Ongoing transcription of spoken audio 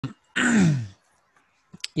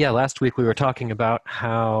Yeah, last week we were talking about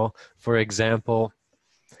how, for example,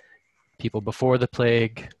 people before the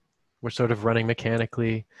plague were sort of running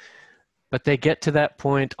mechanically, but they get to that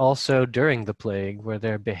point also during the plague where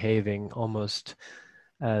they're behaving almost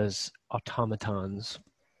as automatons.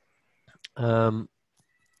 And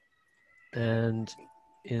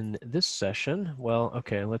in this session, well,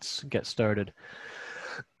 okay, let's get started.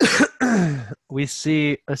 We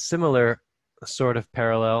see a similar sort of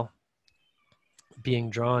parallel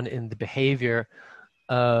being drawn in the behavior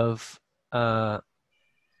of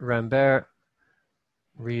Rambert,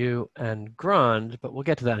 Ryu, and Grand, but we'll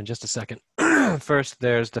get to that in just a second. First,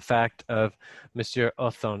 there's the fact of Monsieur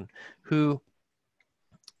Othon, who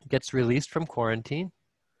gets released from quarantine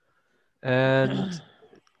and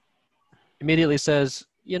immediately says,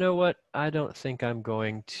 you know what, I don't think I'm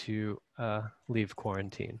going to leave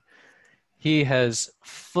quarantine. He has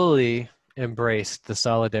fully embraced the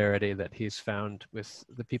solidarity that he's found with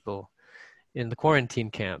the people in the quarantine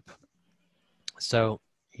camp. So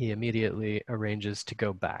he immediately arranges to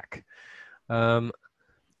go back. I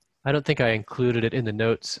don't think I included it in the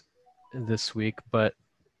notes this week, but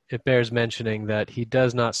it bears mentioning that he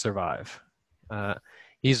does not survive.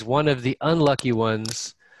 He's one of the unlucky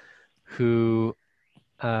ones who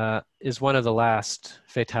is one of the last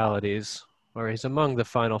fatalities, or he's among the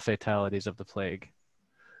final fatalities of the plague.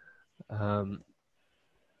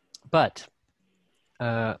 But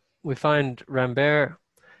we find Rambert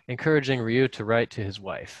encouraging Ryu to write to his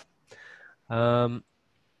wife. Hang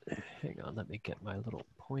on, let me get my little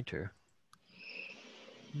pointer.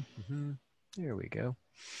 There we go.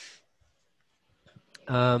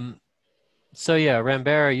 So yeah,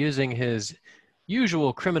 Rambert, using his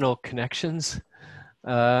usual criminal connections,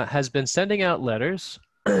 has been sending out letters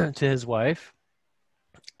to his wife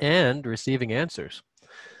and receiving answers.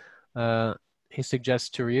 He suggests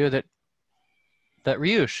to Ryu that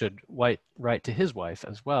Ryu should write to his wife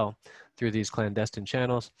as well through these clandestine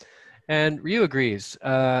channels. And Ryu agrees.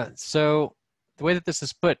 So the way that this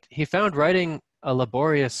is put, he found writing a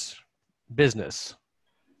laborious business,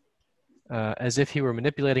 as if he were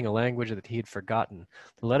manipulating a language that he had forgotten.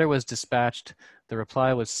 The letter was dispatched. The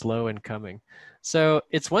reply was slow in coming. So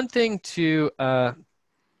it's one thing to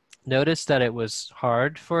notice that it was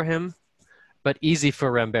hard for him, but easy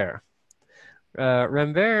for Rambert.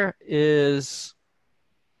 Rambert is,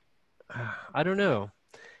 I don't know,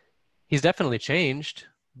 he's definitely changed,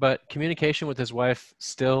 but communication with his wife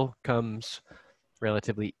still comes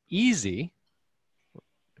relatively easy,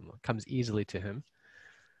 comes easily to him.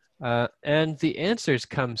 And the answers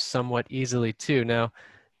come somewhat easily too. Now,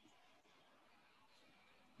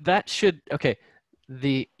 that should, okay,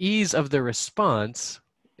 the ease of the response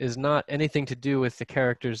is not anything to do with the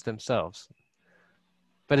characters themselves.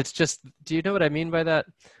 But it's just, do you know what I mean by that?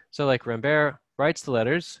 So like Rambert writes the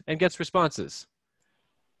letters and gets responses.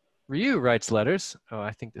 Ryu writes letters. Oh,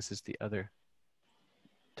 I think this is the other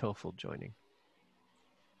TOEFL joining.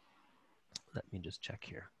 Let me just check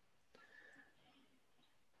here.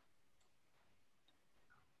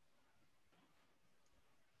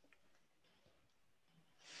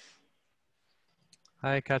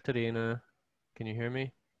 Hi, Katerina. Can you hear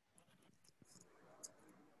me?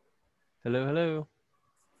 Hello, hello.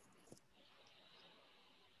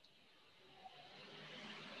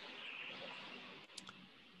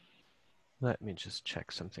 Let me just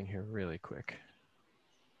check something here really quick.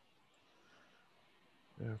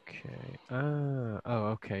 Okay. Oh,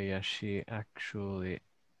 okay. Yeah, she actually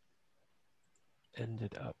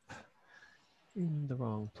ended up in the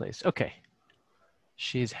wrong place. Okay.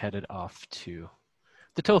 She's headed off to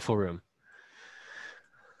the TOEFL room.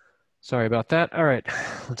 Sorry about that. All right,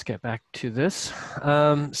 let's get back to this.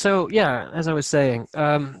 So yeah, as I was saying,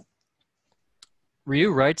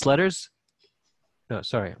 Ryu writes letters. No,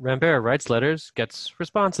 sorry, Rambert writes letters, gets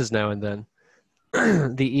responses now and then.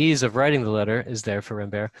 The ease of writing the letter is there for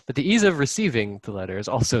Rambert, but the ease of receiving the letter is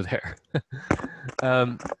also there.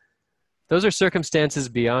 Those are circumstances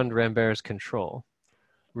beyond Rambert's control.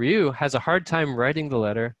 Ryu has a hard time writing the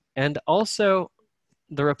letter, and also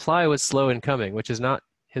the reply was slow in coming, which is not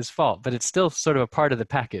his fault, but it's still sort of a part of the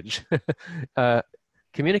package.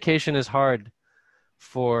 Communication is hard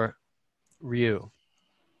for Ryu.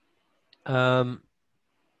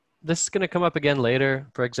 This is going to come up again later.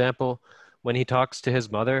 For example, when he talks to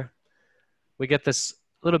his mother, we get this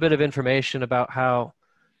little bit of information about how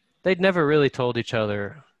they'd never really told each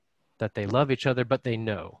other that they love each other, but they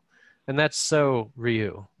know. And that's so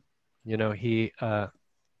Ryu. You know, he's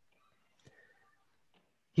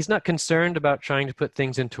not concerned about trying to put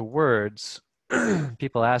things into words.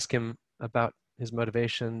 People ask him about his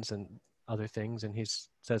motivations, and other things, and he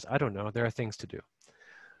says, I don't know, there are things to do.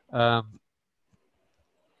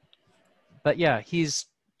 But yeah, he's,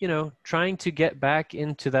 trying to get back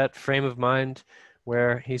into that frame of mind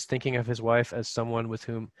where he's thinking of his wife as someone with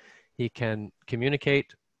whom he can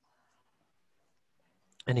communicate,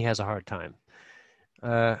 and he has a hard time.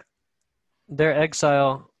 Their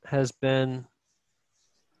exile has been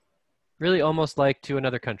really almost like to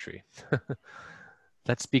another country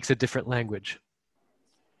that speaks a different language.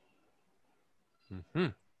 Mm-hmm.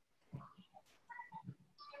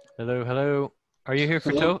 Hello, hello. Are you here for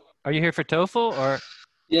Hello? Are you here for TOEFL or?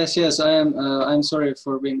 Yes, yes, I am. I'm sorry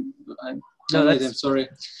for being. No, I'm late. I'm sorry.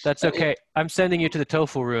 that's okay. I'm sending you to the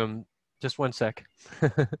TOEFL room. Just one sec.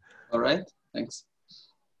 All right. Thanks.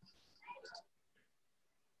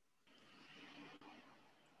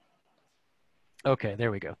 Okay,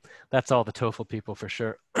 there we go. That's all the TOEFL people for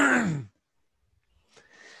sure.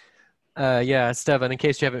 Yeah, Stevan, in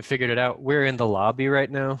case you haven't figured it out, we're in the lobby right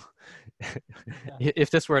now.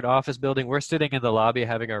 If this were an office building, we're sitting in the lobby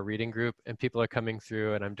having our reading group, and people are coming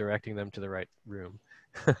through, and I'm directing them to the right room.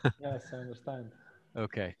 Yes, I understand.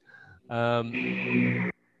 Okay.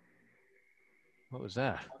 What was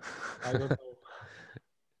that? I don't know.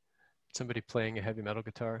 Somebody playing a heavy metal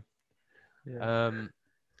guitar. Yeah.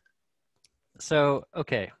 So,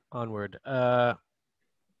 okay, onward.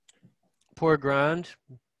 Poor Grand,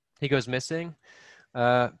 he goes missing.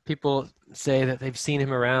 People say that they've seen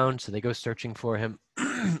him around, so they go searching for him,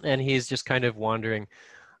 and he's just kind of wandering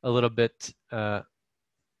a little bit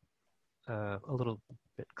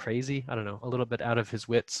crazy. I don't know, a little bit out of his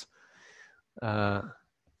wits. When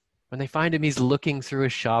they find him, he's looking through a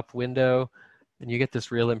shop window, and you get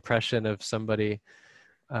this real impression of somebody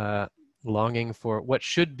longing for what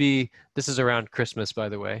should be. This is around Christmas, by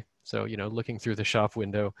the way. So, looking through the shop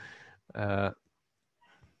window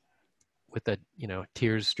with the,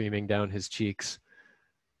 tears streaming down his cheeks,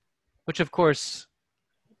 which of course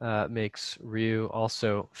makes Ryu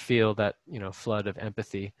also feel that, flood of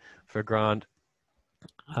empathy for Grand.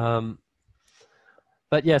 But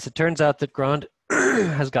yes, it turns out that Grand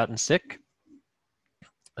has gotten sick.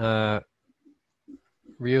 Ryu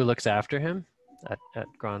looks after him at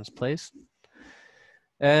Grand's place.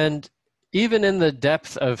 And even in the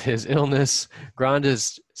depth of his illness, Grand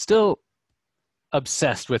is still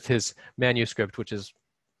obsessed with his manuscript, which is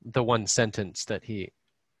the one sentence that he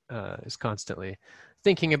is constantly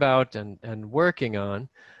thinking about and working on.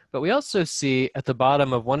 But we also see at the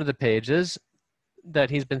bottom of one of the pages that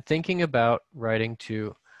he's been thinking about writing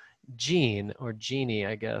to Jean, or Jeannie,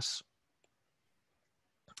 I guess.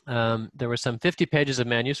 There were some 50 pages of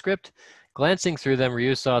manuscript. Glancing through them,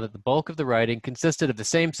 Ryu saw that the bulk of the writing consisted of the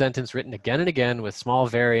same sentence written again and again with small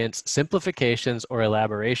variants, simplifications, or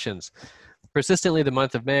elaborations. Persistently, the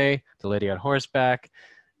month of May, the lady on horseback,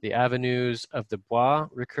 the avenues of the Bois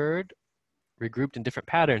recurred, regrouped in different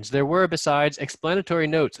patterns. There were, besides, explanatory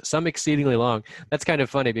notes, some exceedingly long. That's kind of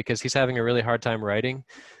funny because he's having a really hard time writing,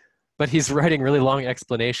 but he's writing really long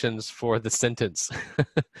explanations for the sentence.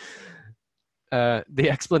 The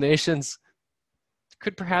explanations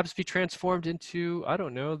could perhaps be transformed into, I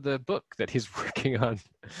don't know, the book that he's working on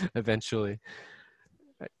eventually.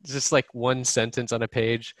 Just like one sentence on a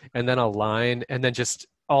page and then a line and then just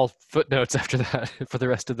all footnotes after that for the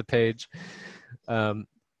rest of the page. And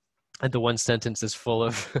the one sentence is full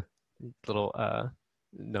of little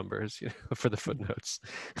numbers, for the footnotes.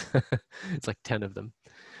 It's like 10 of them.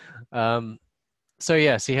 So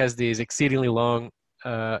yes, he has these exceedingly long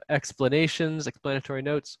explanatory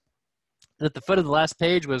notes. And at the foot of the last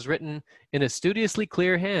page was written in a studiously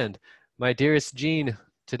clear hand, "My dearest Jean,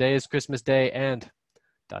 today is Christmas Day and ...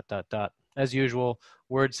 As usual,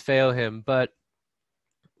 words fail him, but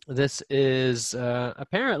this is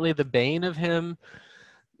apparently the bane of him,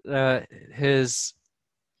 his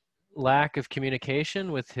lack of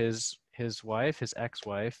communication with his wife, his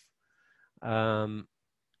ex-wife,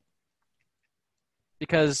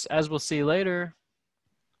 because as we'll see later,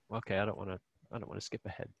 okay, I don't want to skip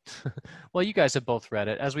ahead. Well, you guys have both read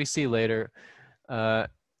it. As we see later,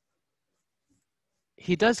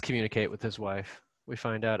 he does communicate with his wife. We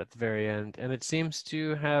find out at the very end, and it seems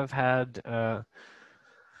to have had a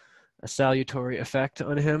salutary effect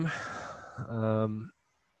on him.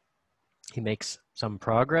 He makes some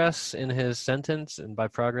progress in his sentence, and by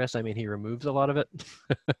progress, I mean he removes a lot of it.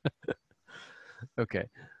 Okay.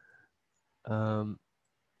 I'm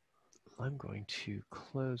going to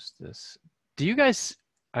close this. Do you guys,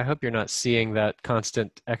 I hope you're not seeing that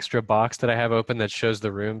constant extra box that I have open that shows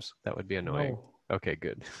the rooms. That would be annoying. No. Okay,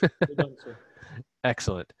 good. Good answer.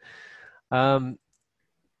 Excellent.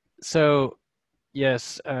 So,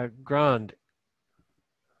 yes, Grand,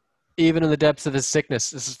 even in the depths of his sickness.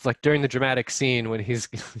 This is like during the dramatic scene when he's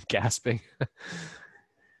gasping.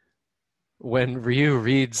 When Ryu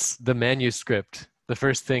reads the manuscript, the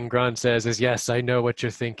first thing Gran says is, "Yes, I know what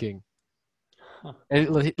you're thinking."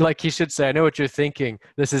 And like he should say, "I know what you're thinking.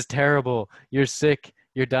 This is terrible. You're sick.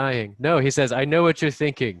 You're dying." No, he says, "I know what you're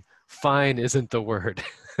thinking. Fine isn't the word."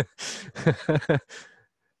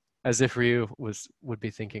 As if Ryu would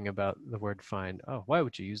be thinking about the word fine. Oh, why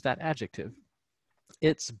would you use that adjective?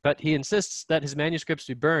 But he insists that his manuscripts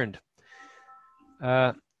be burned.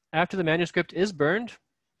 After the manuscript is burned,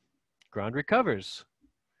 Grand recovers.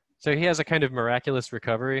 So he has a kind of miraculous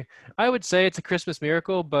recovery. I would say it's a Christmas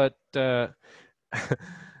miracle, but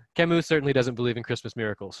Camus certainly doesn't believe in Christmas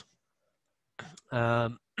miracles.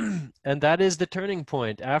 And that is the turning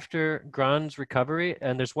point. After Grand's recovery,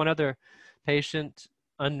 and there's one other patient,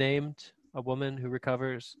 unnamed, a woman who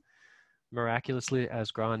recovers miraculously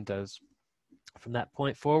as Grand does. From that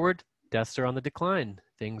point forward, deaths are on the decline.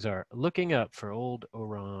 Things are looking up for old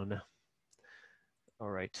Oran.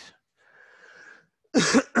 All right.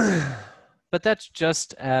 But that's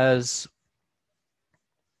just as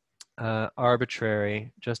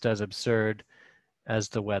arbitrary, just as absurd as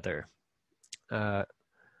the weather.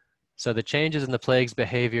 So the changes in the plague's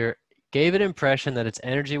behavior gave an impression that its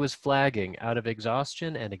energy was flagging out of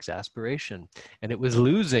exhaustion and exasperation, and it was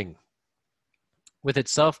losing. With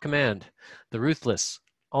its self-command, the ruthless,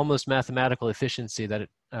 almost mathematical efficiency that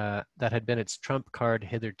had been its trump card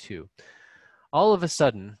hitherto. All of a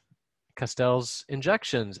sudden, Castell's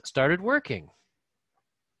injections started working.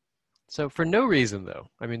 So for no reason, though.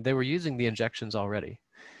 I mean, they were using the injections already.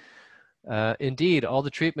 Indeed, all the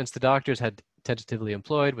treatments the doctors had tentatively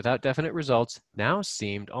employed without definite results now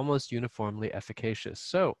seemed almost uniformly efficacious.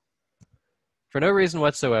 So, for no reason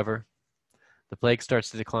whatsoever, the plague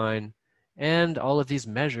starts to decline, and all of these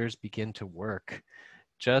measures begin to work,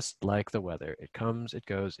 just like the weather. It comes, it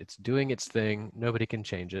goes, it's doing its thing. Nobody can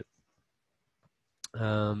change it.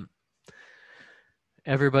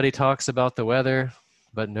 Everybody talks about the weather,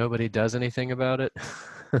 but nobody does anything about it.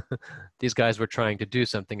 These guys were trying to do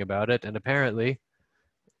something about it, and apparently it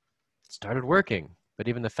started working. But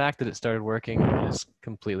even the fact that it started working is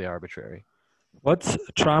completely arbitrary. What's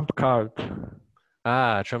a trump card?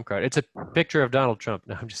 Ah, trump card. It's a picture of Donald Trump.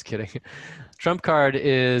 No, I'm just kidding. Trump card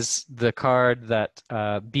is the card that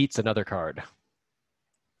beats another card.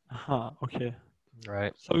 Okay.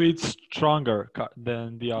 Right. So it's stronger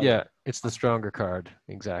than the other. Yeah, it's the stronger card.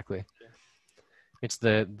 Exactly. Okay. It's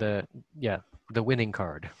the winning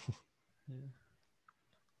card.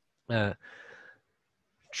 Yeah.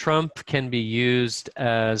 Trump can be used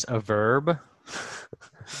as a verb.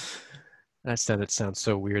 That sounds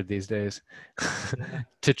so weird these days. Yeah.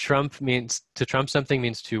 To trump something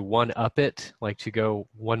means to one up it, like to go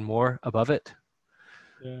one more above it.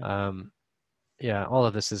 Yeah. Yeah, all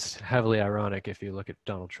of this is heavily ironic if you look at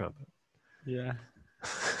Donald Trump. Yeah.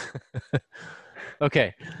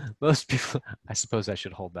 Okay, most people, I suppose I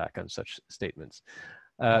should hold back on such statements.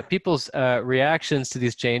 People's reactions to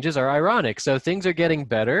these changes are ironic. So things are getting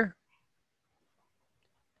better,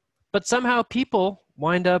 but somehow people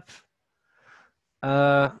wind up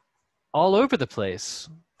all over the place.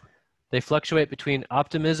 They fluctuate between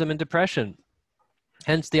optimism and depression.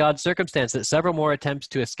 Hence the odd circumstance that several more attempts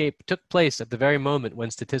to escape took place at the very moment when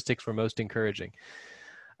statistics were most encouraging.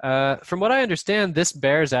 From what I understand, this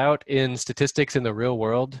bears out in statistics in the real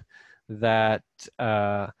world that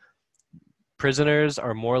prisoners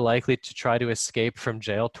are more likely to try to escape from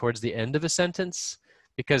jail towards the end of a sentence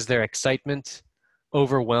because their excitement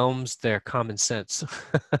overwhelms their common sense.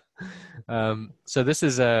 So this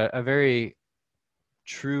is a very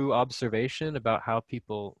true observation about how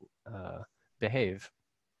people behave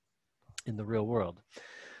in the real world.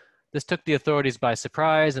 This took the authorities by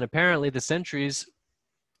surprise, and apparently the sentries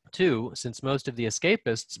too, since most of the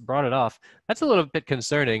escapists brought it off. That's a little bit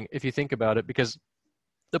concerning if you think about it, because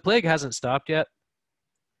the plague hasn't stopped yet,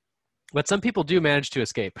 but some people do manage to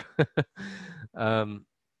escape.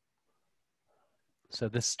 So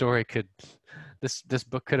this story this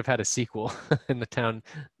book could have had a sequel in the town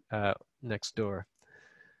next door.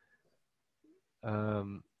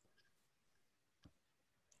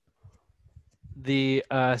 The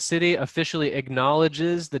city officially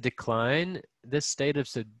acknowledges the decline. This state of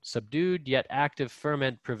subdued yet active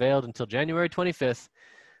ferment prevailed until January 25th,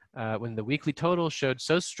 when the weekly total showed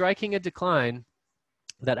so striking a decline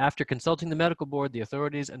that after consulting the medical board, the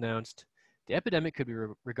authorities announced the epidemic could be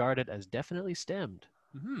regarded as definitely stemmed.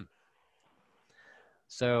 Mm-hmm.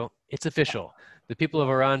 So it's official. The people of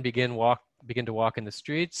Iran begin to walk in the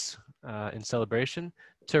streets in celebration.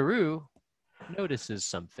 Teru notices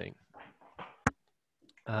something.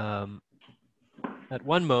 Um, at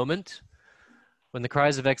one moment, when the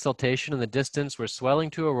cries of exultation in the distance were swelling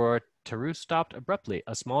to a roar, Tarus stopped abruptly.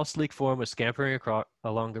 A small, sleek form was scampering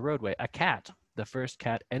along the roadway. A cat, the first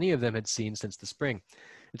cat any of them had seen since the spring.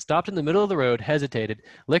 It stopped in the middle of the road, hesitated,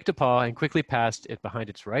 licked a paw, and quickly passed it behind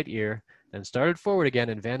its right ear, then started forward again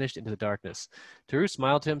and vanished into the darkness. Tarus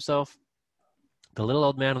smiled to himself. The little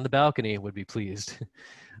old man on the balcony would be pleased.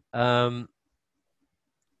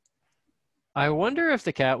 I wonder if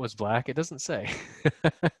the cat was black. It doesn't say.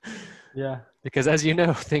 Yeah. Because as you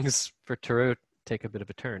know, things for Tarot take a bit of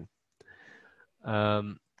a turn.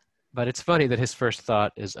 But it's funny that his first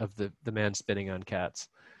thought is of the man spitting on cats.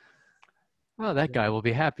 Well, that guy will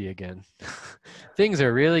be happy again. Things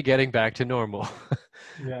are really getting back to normal.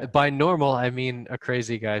 Yeah. By normal, I mean a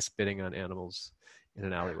crazy guy spitting on animals in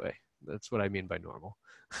an alleyway. That's what I mean by normal.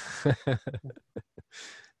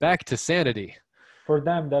 Back to sanity. For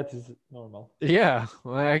them, that is normal. Yeah,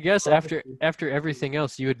 well, I guess For after us, everything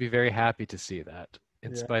else, you would be very happy to see that,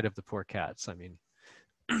 in Yeah. spite of the poor cats. I mean,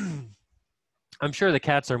 I'm sure the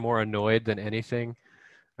cats are more annoyed than anything.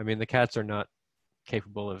 I mean, the cats are not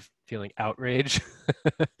capable of feeling outrage.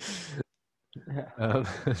 Yeah.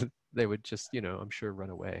 They would just, I'm sure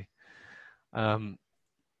run away.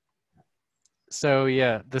 So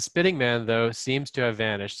yeah, the spitting man, though, seems to have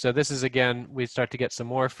vanished. So this is, again, we start to get some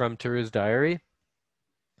more from Taru's diary.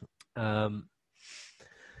 When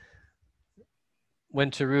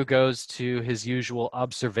Taru goes to his usual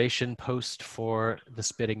observation post for the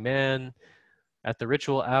spitting man, at the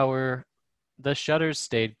ritual hour, the shutters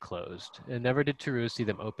stayed closed, and never did Taru see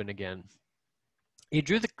them open again. He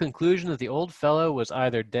drew the conclusion that the old fellow was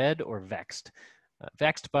either dead or vexed.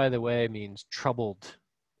 Vexed, by the way, means troubled,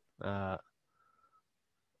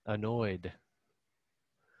 annoyed.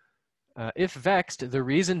 If vexed, the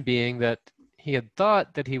reason being that he had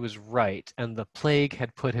thought that he was right and the plague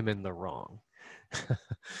had put him in the wrong.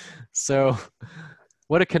 So,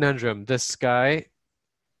 what a conundrum. This guy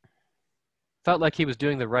felt like he was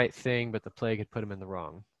doing the right thing, but the plague had put him in the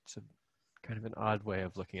wrong. It's a kind of an odd way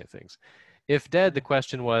of looking at things. If dead, the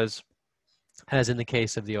question was, as in the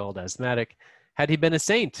case of the old asthmatic, had he been a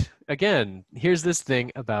saint? Again, here's this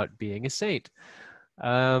thing about being a saint.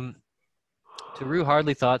 Taru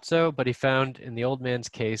hardly thought so, but he found in the old man's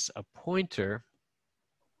case a pointer.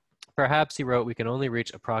 Perhaps, he wrote, we can only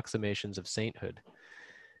reach approximations of sainthood.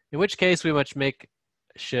 In which case we must make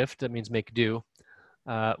shift, that means make do,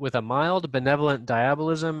 with a mild, benevolent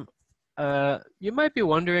diabolism. You might be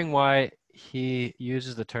wondering why he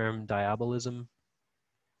uses the term diabolism.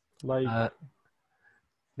 Like,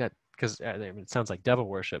 because it sounds like devil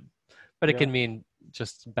worship, but it can mean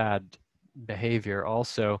just bad behavior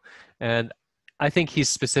also. And I think he's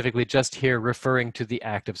specifically just here referring to the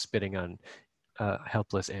act of spitting on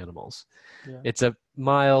helpless animals. Yeah. It's a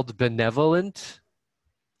mild, benevolent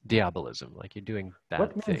diabolism, like you're doing bad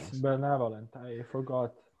what means things. benevolent? I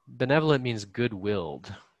forgot. Benevolent means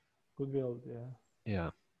good-willed. Goodwill, yeah. Yeah.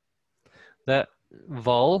 That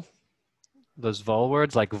vol, those vol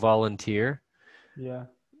words like volunteer, Yeah.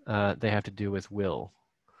 they have to do with will.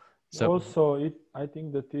 So Also, I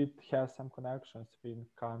think that it has some connections with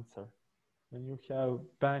cancer. When you have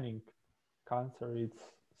banning cancer, it's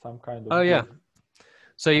some kind of. oh yeah. good.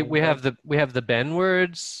 So And we have the ben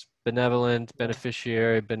words: benevolent,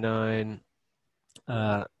 beneficiary, benign,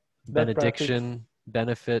 benediction,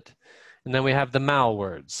 benefit, and then we have the mal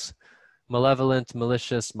words: malevolent,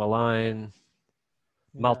 malicious, malign,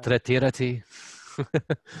 maltretirati.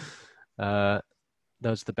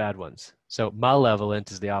 Those are the bad ones. So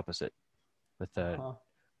malevolent is the opposite, with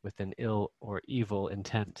an ill or evil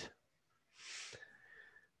intent.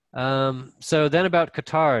 So then about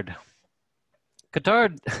Cotard.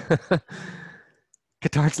 Cotard's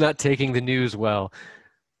not taking the news well.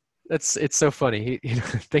 It's so funny.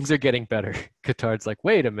 Things are getting better. Cotard's like,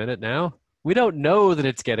 wait a minute now. We don't know that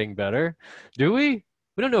it's getting better, do we?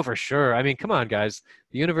 We don't know for sure. I mean, come on, guys.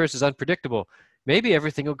 The universe is unpredictable. Maybe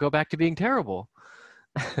everything will go back to being terrible.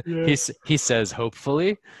 Yeah. He says,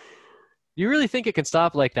 hopefully. You really think it can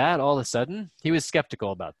stop like that all of a sudden? He was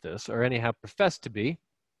skeptical about this, or anyhow professed to be.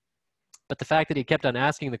 But the fact that he kept on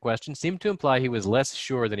asking the question seemed to imply he was less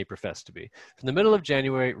sure than he professed to be. From the middle of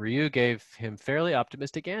January, Ryu gave him fairly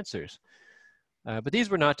optimistic answers. But these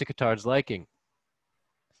were not to Cotard's liking.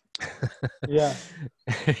 Yeah.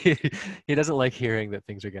 He doesn't like hearing that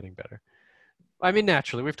things are getting better. I mean,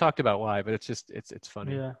 naturally, we've talked about why, but it's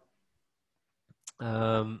funny. Yeah.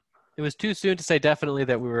 It was too soon to say definitely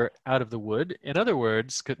that we were out of the wood. In other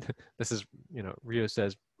words, this is, Ryu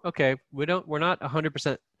says, okay, we're not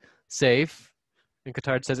 100% safe. And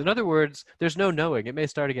Cotard says, in other words, there's no knowing. It may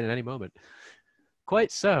start again at any moment.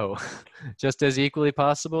 Quite so. Just as equally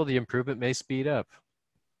possible, the improvement may speed up.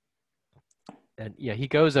 And yeah, he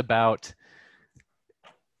goes about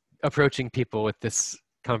approaching people with this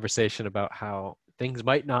conversation about how things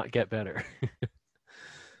might not get better,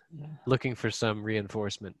 looking for some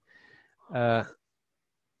reinforcement.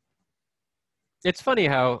 It's funny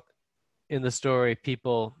how in the story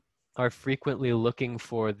people are frequently looking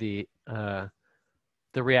for the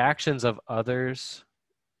reactions of others.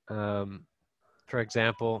 For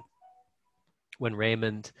example, when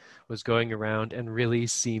Raymond was going around and really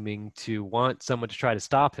seeming to want someone to try to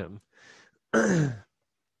stop him,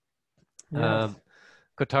 Yes.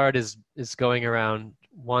 Cotard is going around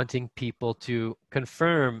wanting people to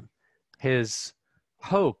confirm his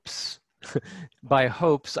hopes. By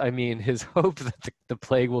hopes, I mean his hope that the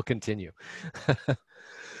plague will continue.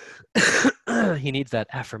 He needs that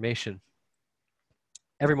affirmation.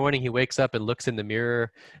 Every morning he wakes up and looks in the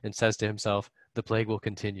mirror and says to himself, the plague will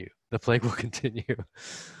continue. The plague will continue.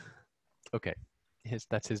 Okay,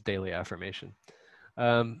 that's his daily affirmation.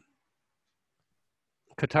 Cotard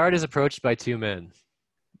is approached by two men.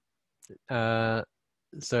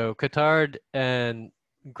 So Cotard and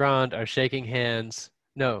Grand are shaking hands.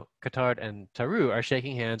 No, Cotard and Tarrou are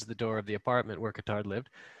shaking hands at the door of the apartment where Cotard lived.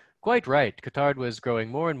 Quite right. Cotard was growing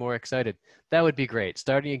more and more excited. That would be great,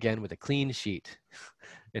 starting again with a clean sheet.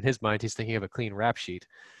 In his mind, he's thinking of a clean rap sheet.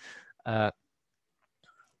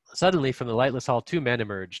 Suddenly, from the lightless hall, two men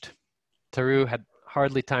emerged. Tarrou had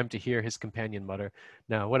hardly time to hear his companion mutter,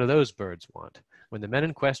 now, what do those birds want? When the men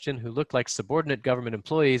in question, who looked like subordinate government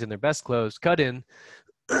employees in their best clothes, cut in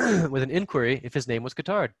with an inquiry if his name was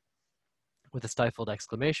Cotard. With a stifled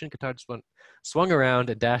exclamation, Cotard swung around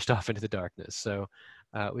and dashed off into the darkness. So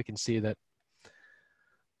we can see that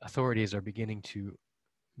authorities are beginning to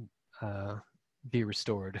be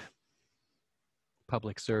restored.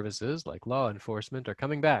 Public services like law enforcement are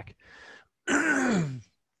coming back.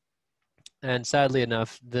 And sadly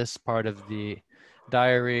enough, this part of the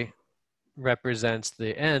diary represents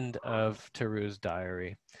the end of Tarrou's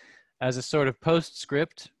diary. As a sort of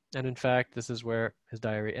postscript, and in fact, this is where his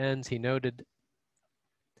diary ends, he noted,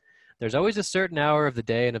 there's always a certain hour of the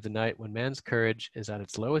day and of the night when man's courage is at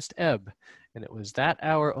its lowest ebb, and it was that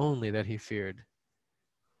hour only that he feared.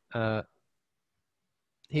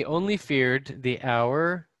 He only feared the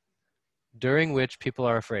hour during which people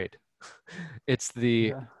are afraid. It's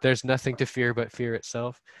there's nothing to fear but fear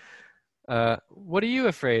itself. What are you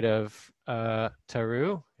afraid of,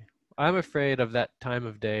 Tarrou? I'm afraid of that time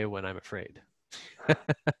of day when I'm afraid.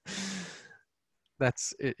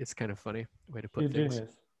 It's kind of funny way to put things.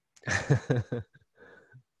 Genius.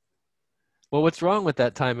 Well, what's wrong with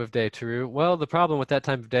that time of day, Tarrou? Well, the problem with that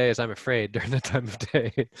time of day is I'm afraid during that time of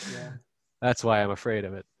day. Yeah. That's why I'm afraid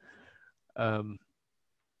of it.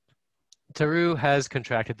 Tarrou has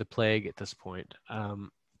contracted the plague at this point.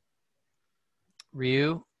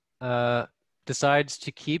 Ryu decides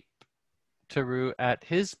to keep Tarrou at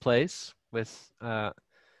his place with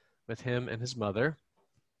him and his mother,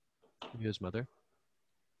 Ryu's mother,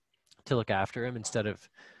 to look after him instead of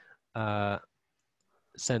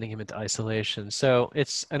sending him into isolation. So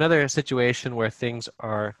it's another situation where things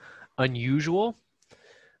are unusual.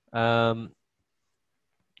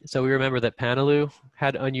 So we remember that Panaloo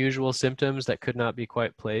had unusual symptoms that could not be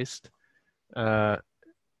quite placed.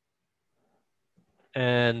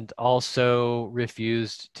 And also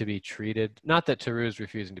refused to be treated. Not that Tarrou's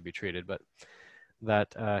refusing to be treated, but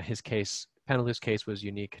that his case, Panaloo's case was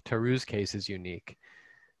unique. Tarrou's case is unique.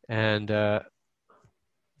 And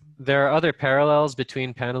there are other parallels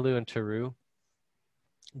between Panaloo and Tarrou.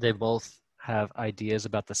 They both have ideas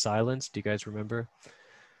about the silence. Do you guys remember?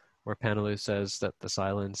 Where Panaloo says that the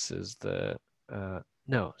silence is the, the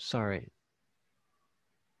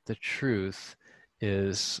truth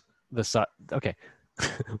is okay,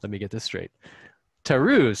 let me get this straight.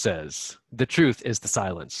 Tarrou says the truth is the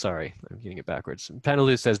silence. Sorry, I'm getting it backwards.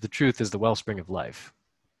 Panaloo says the truth is the wellspring of life.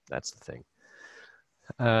 That's the thing.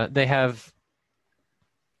 They have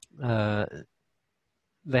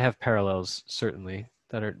parallels, certainly,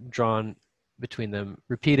 that are drawn between them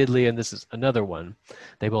repeatedly, and this is another one.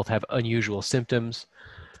 They both have unusual symptoms.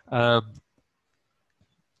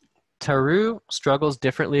 Tarrou struggles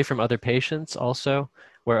differently from other patients also,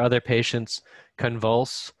 where other patients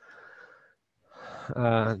convulse,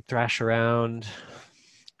 thrash around,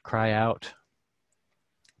 cry out.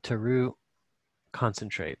 Tarrou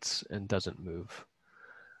concentrates and doesn't move.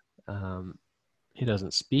 He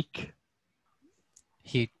doesn't speak.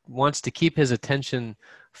 He wants to keep his attention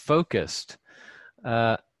focused.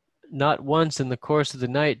 Not once in the course of the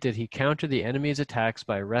night did he counter the enemy's attacks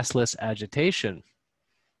by restless agitation.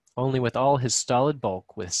 Only with all his stolid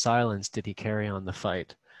bulk, with silence did he carry on the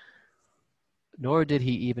fight. Nor did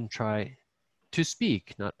he even try to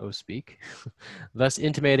speak, not oh speak, thus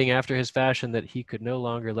intimating after his fashion that he could no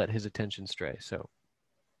longer let his attention stray. So,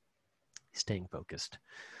 staying focused.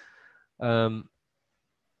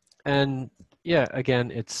 And yeah,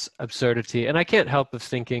 again, it's absurdity. And I can't help but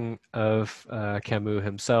thinking of Camus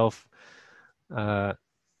himself.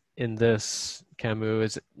 In this,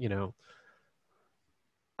 Camus is,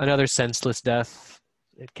 another senseless death.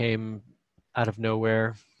 It came out of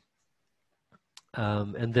nowhere.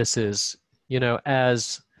 And this is,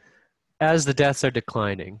 as the deaths are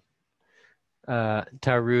declining,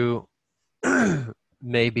 Taru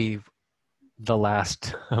may be the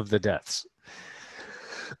last of the deaths.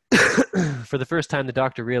 For the first time, the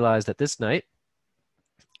doctor realized that this night,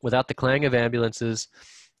 without the clang of ambulances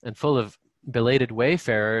and full of belated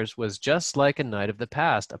wayfarers, was just like a night of the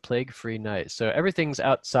past, a plague-free night. So everything's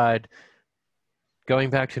outside going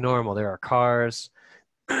back to normal. There are cars.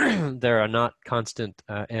 There are not constant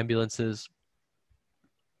ambulances.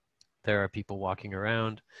 There are people walking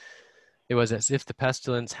around. It was as if the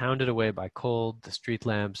pestilence, hounded away by cold, the street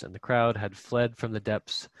lamps, and the crowd, had fled from the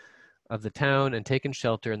depths of the town and taken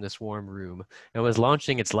shelter in this warm room, and was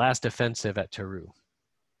launching its last offensive at Teru.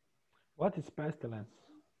 What is pestilence?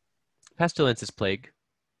 Pestilence is plague.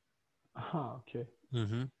 Ah, okay.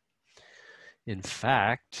 Mm-hmm. In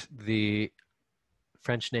fact, the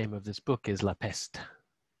French name of this book is La Peste.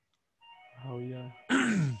 Oh, yeah.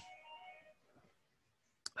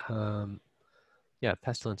 Yeah,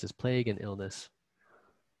 pestilence is plague and illness.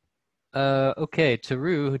 Okay,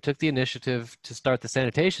 Teru, who took the initiative to start the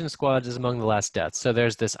sanitation squads, is among the last deaths. So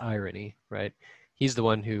there's this irony, right? He's the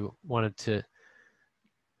one who wanted to...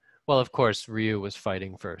 Well, of course, Ryu was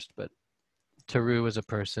fighting first, but Teru was a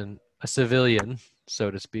person, a civilian,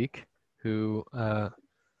 so to speak, who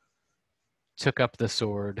took up the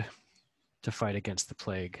sword to fight against the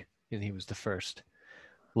plague, and he was the first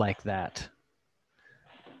like that.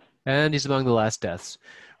 And he's among the last deaths.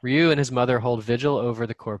 Ryu and his mother hold vigil over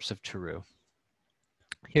the corpse of Teru.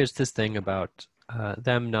 Here's this thing about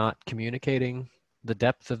them not communicating the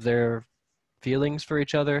depth of their feelings for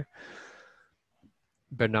each other.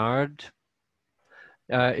 Bernard,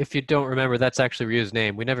 if you don't remember, that's actually Ryu's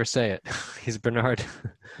name. We never say it. He's Bernard.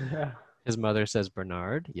 Yeah. His mother says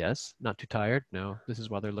Bernard. Yes. Not too tired? No. This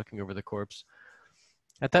is while they're looking over the corpse.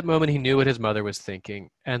 At that moment, he knew what his mother was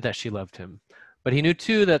thinking and that she loved him. But he knew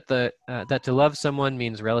too that that to love someone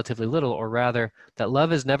means relatively little, or rather, that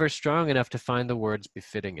love is never strong enough to find the words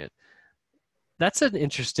befitting it. That's an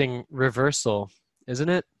interesting reversal, isn't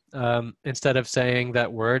it? Instead of saying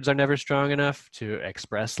that words are never strong enough to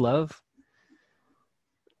express love,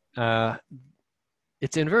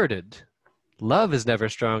 it's inverted. Love is never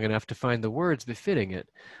strong enough to find the words befitting it.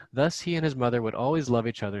 Thus, he and his mother would always love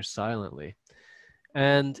each other silently.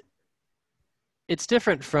 And it's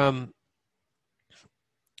different from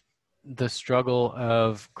the struggle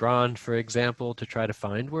of Grand, for example, to try to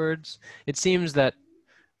find words. It seems that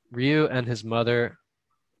Ryu and his mother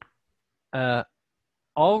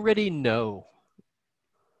already know,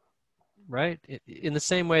 right? In the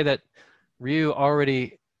same way that Ryu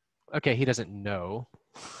already, okay, he doesn't know.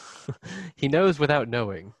 He knows without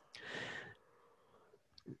knowing.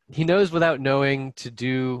 He knows without knowing to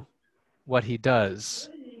do what he does,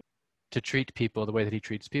 to treat people the way that he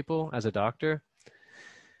treats people as a doctor.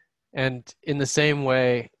 And in the same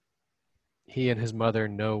way, he and his mother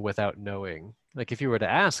know without knowing. Like if you were to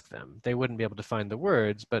ask them, they wouldn't be able to find the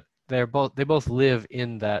words, but they both live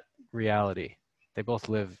in that reality. They both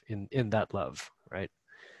live in that love, right?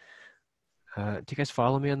 Do you guys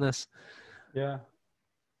follow me on this? Yeah.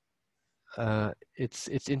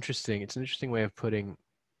 It's interesting. It's an interesting way of putting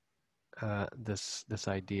this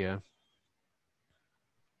idea.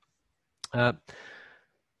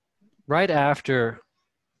 Right after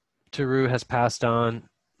Teru has passed on,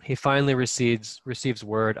 he finally receives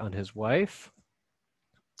word on his wife.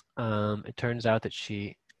 It turns out that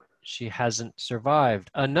she hasn't survived.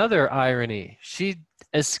 Another irony. She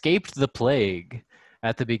escaped the plague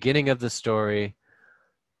at the beginning of the story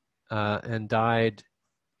and died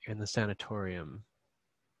in the sanatorium.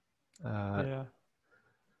 Yeah.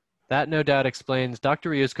 That no doubt explains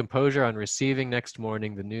Dr. Ryu's composure on receiving next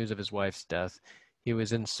morning the news of his wife's death. He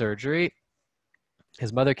was in surgery.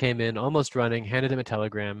 His mother came in, almost running, handed him a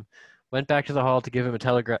telegram, went back to the hall to give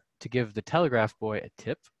the telegraph boy a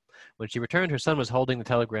tip. When she returned, her son was holding the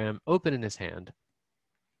telegram open in his hand.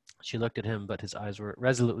 She looked at him, but his eyes were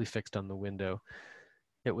resolutely fixed on the window.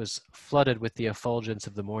 It was flooded with the effulgence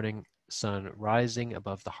of the morning sun rising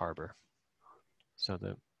above the harbor. So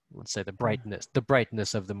the let's say the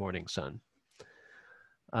brightness of the morning sun.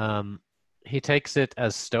 He takes it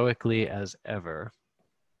as stoically as ever.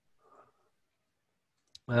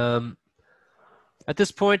 At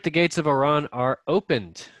this point, the gates of Oran are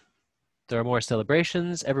opened. There are more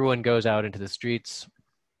celebrations. Everyone goes out into the streets.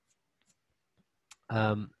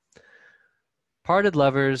 Parted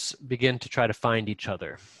lovers begin to try to find each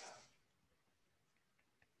other.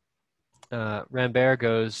 Rambert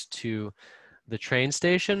goes to the train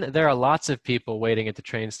station. There are lots of people waiting at the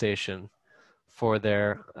train station for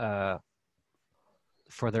their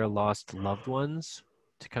lost loved ones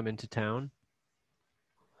to come into town.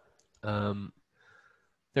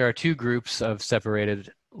 There are two groups of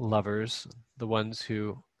separated lovers, the ones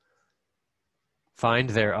who find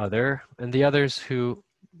their other and the others who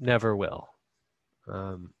never will.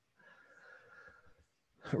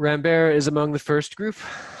 Rambert is among the first group.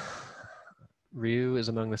 Ryu is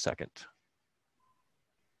among the second.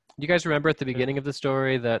 You guys remember at the beginning of the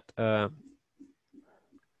story that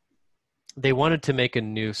they wanted to make a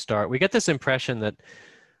new start. We get this impression that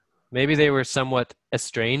maybe they were somewhat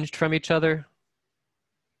estranged from each other,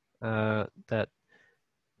 that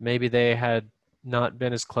maybe they had not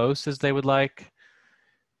been as close as they would like.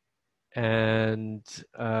 And,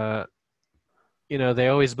 you know, they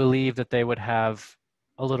always believed that they would have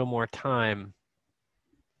a little more time.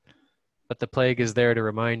 But the plague is there to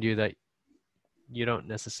remind you that you don't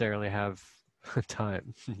necessarily have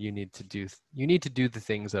time. You need to do the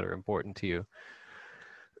things that are important to you.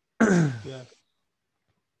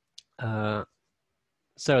 Yeah.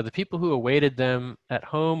 So the people who awaited them at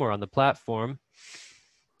home or on the platform,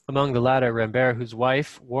 among the latter, Rambert, whose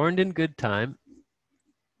wife, warned in good time,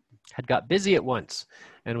 had got busy at once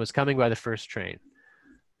and was coming by the first train.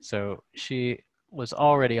 So she was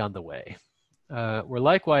already on the way. Were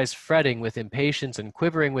likewise fretting with impatience and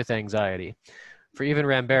quivering with anxiety, for even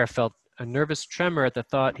Rambert felt a nervous tremor at the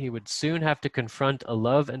thought he would soon have to confront a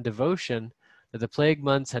love and devotion that the plague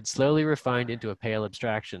months had slowly refined into a pale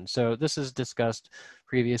abstraction. So this is discussed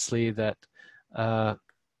previously, that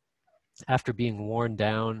after being worn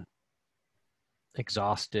down,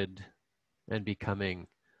 exhausted, and becoming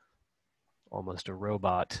almost a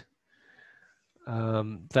robot,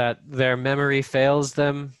 that their memory fails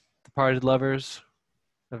them, the parted lovers.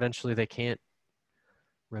 Eventually they can't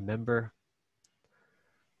remember.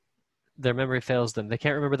 Their memory fails them. They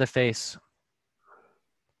can't remember the face.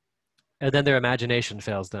 And then their imagination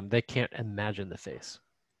fails them. They can't imagine the face.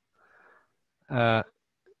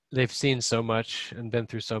 They've seen so much and been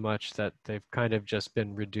through so much that they've kind of just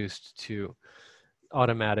been reduced to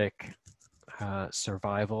automatic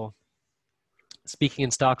survival, speaking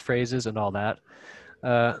in stock phrases and all that.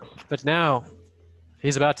 But now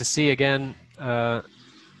he's about to see again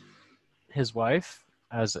his wife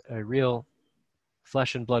as a real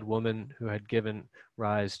flesh and blood woman who had given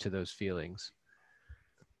rise to those feelings.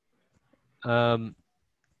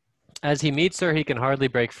 As he meets her, he can hardly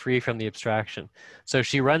break free from the abstraction. So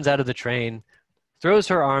she runs out of the train, throws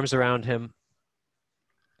her arms around him,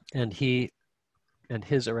 and he and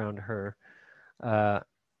his around her,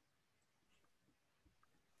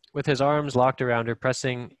 with his arms locked around her,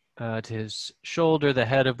 pressing to his shoulder, the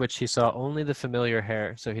head of which he saw only the familiar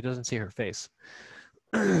hair, so he doesn't see her face.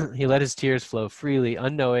 He let his tears flow freely,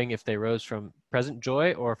 unknowing if they rose from present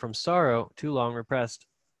joy or from sorrow too long repressed.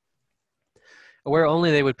 Aware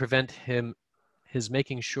only they would prevent his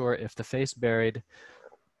making sure if the face buried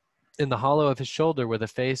in the hollow of his shoulder were the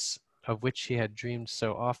face of which he had dreamed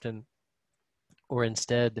so often, or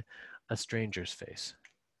instead a stranger's face.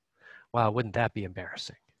 Wow, wouldn't that be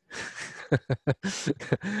embarrassing?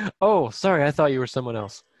 Oh, sorry, I thought you were someone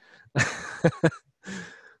else.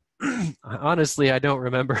 Honestly, I don't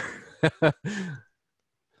remember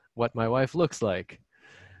what my wife looks like.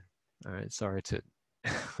 All right, sorry to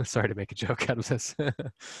make a joke out of this.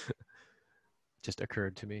 Just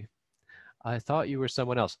occurred to me. I thought you were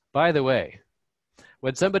someone else. By the way,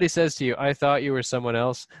 when somebody says to you, I thought you were someone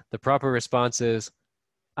else, the proper response is,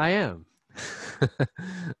 I am.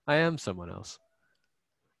 I am someone else.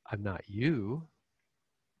 I'm not you.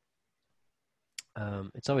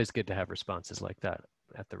 It's always good to have responses like that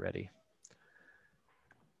at the ready.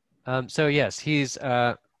 So yes, he's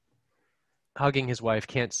hugging his wife,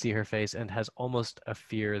 can't see her face, and has almost a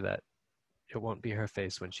fear that it won't be her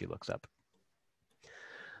face when she looks up.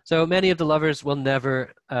 So many of the lovers will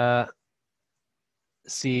never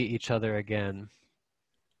see each other again.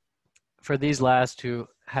 For these last, who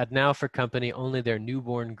had now for company only their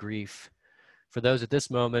newborn grief, for those at this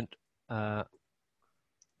moment,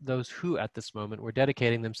 those who at this moment were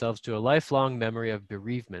dedicating themselves to a lifelong memory of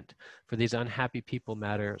bereavement, for these unhappy people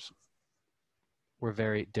matters were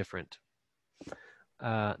very different.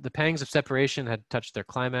 The pangs of separation had touched their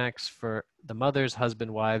climax for the mothers,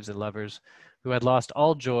 husband, wives, and lovers who had lost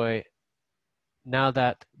all joy now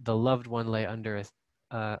that the loved one lay under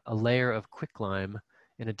a layer of quicklime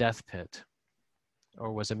in a death pit,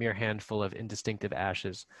 or was a mere handful of indistinctive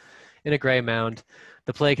ashes in a gray mound.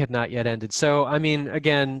 The plague had not yet ended. So, I mean,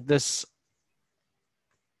 again, this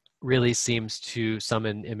really seems to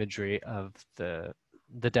summon imagery of the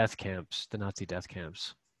death camps, the Nazi death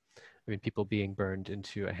camps. I mean, people being burned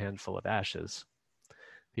into a handful of ashes,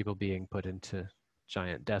 people being put into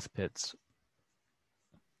giant death pits.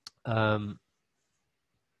 You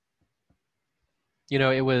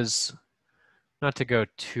know, it was, not to go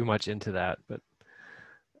too much into that, but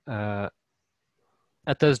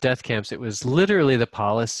at those death camps, it was literally the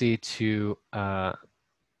policy to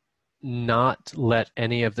not let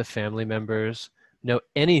any of the family members know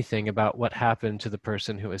anything about what happened to the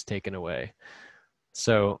person who was taken away.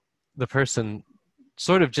 So the person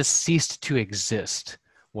sort of just ceased to exist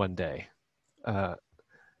one day.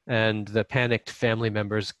 And the panicked family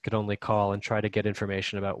members could only call and try to get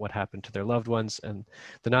information about what happened to their loved ones. And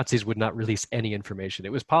the Nazis would not release any information.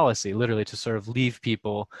 It was policy, literally, to sort of leave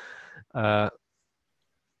people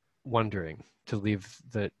wondering, to leave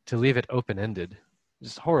it open-ended.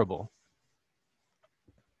 It's horrible.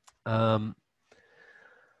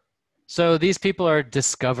 So these people are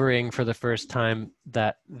discovering for the first time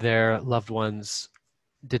that their loved ones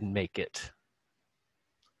didn't make it.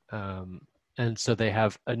 And so they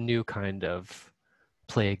have a new kind of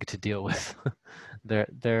plague to deal with.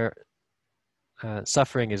 Their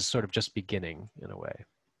suffering is sort of just beginning in a way.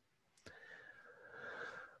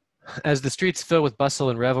 As the streets fill with bustle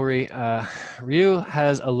and revelry, Ryu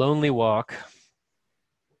has a lonely walk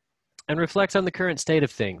and reflects on the current state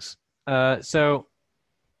of things. So,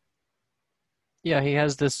 yeah, he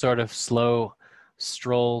has this sort of slow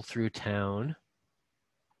stroll through town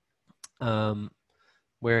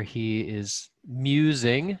where he is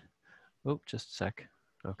musing. Oh, just a sec.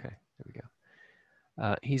 Okay, there we go.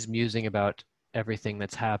 He's musing about everything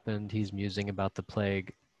that's happened. He's musing about the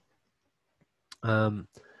plague.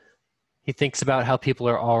 He thinks about how people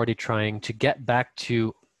are already trying to get back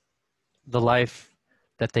to the life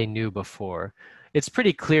that they knew before. It's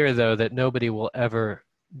pretty clear, though, that nobody will ever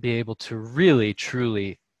be able to really,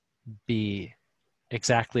 truly be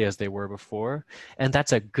exactly as they were before. And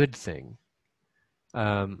that's a good thing.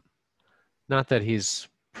 Not that he's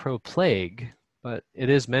pro-plague, but it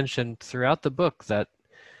is mentioned throughout the book that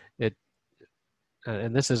it,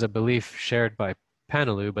 and this is a belief shared by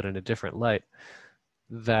Panelu, but in a different light,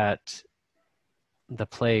 that the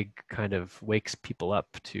plague kind of wakes people up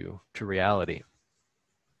to reality.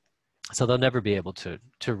 So they'll never be able to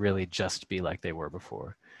really just be like they were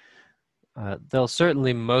before. They'll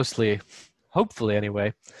certainly mostly, hopefully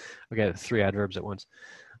anyway, okay, 3 adverbs at once,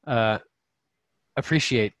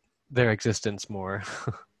 appreciate their existence more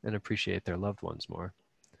and appreciate their loved ones more.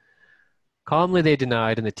 Calmly they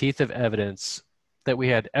denied in the teeth of evidence that we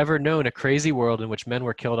had ever known a crazy world in which men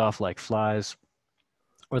were killed off like flies,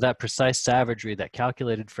 or that precise savagery, that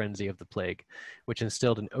calculated frenzy of the plague, which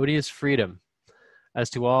instilled an odious freedom as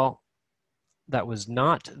to all that was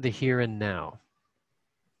not the here and now,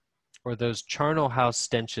 or those charnel house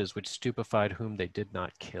stenches which stupefied whom they did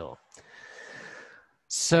not kill.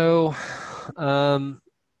 So, I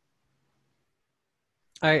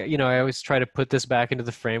always try to put this back into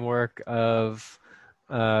the framework of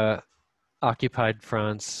occupied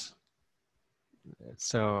France.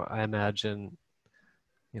 So I imagine,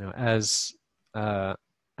 as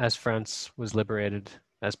France was liberated,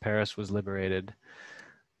 as Paris was liberated,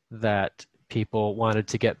 that people wanted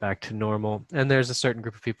to get back to normal. And there's a certain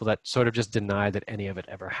group of people that sort of just deny that any of it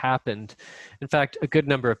ever happened. In fact, a good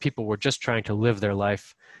number of people were just trying to live their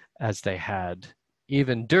life as they had,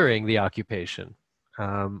 even during the occupation. They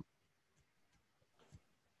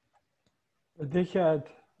had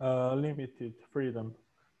limited freedom.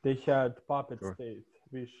 They had puppet Sure. state,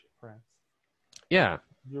 which France. Yeah.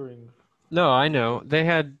 During. No, I know. They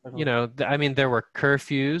had, I mean, there were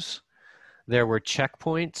curfews, there were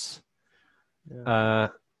checkpoints. Yeah.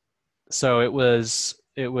 So it was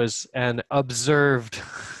an observed,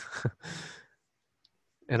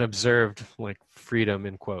 like freedom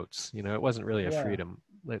in quotes. It wasn't really a freedom.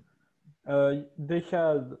 They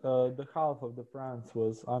had the half of the France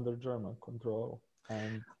was under German control,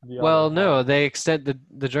 and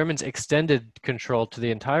the Germans extended control to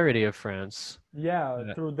the entirety of France.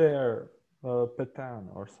 Yeah, through their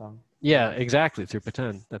Pétain or something. Yeah, exactly, through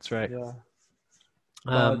Pétain. That's right. Yeah.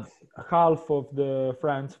 But half of the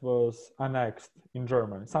France was annexed in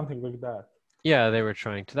Germany, something like that. Yeah, they were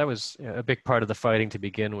trying to. That was a big part of the fighting to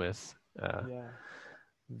begin with. Yeah.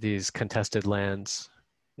 These contested lands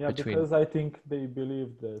Yeah, between. because I think they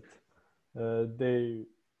believe that they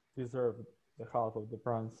deserve the half of the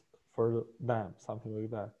bronze for them, something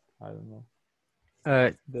like that. I don't know.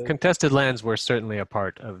 That, Contested lands were certainly a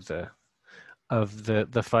part of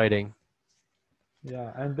the fighting.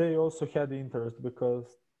 yeah, and they also had interest because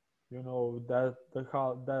that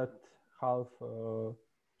that half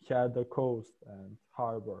had a coast and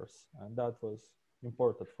harbors, and that was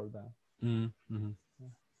important for them. Mm-hmm.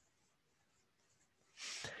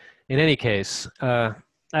 In any case,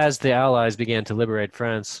 as the Allies began to liberate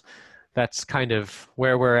France, that's kind of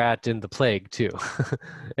where we're at in the plague too.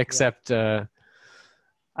 Except, I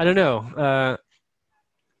don't know.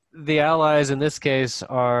 The Allies in this case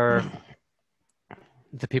are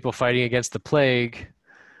the people fighting against the plague,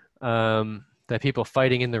 the people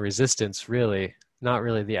fighting in the resistance, really, not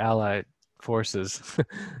really the Allied forces.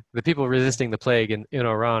 The people resisting the plague in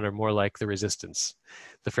Oran are more like the resistance,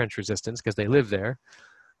 the French resistance, because they live there.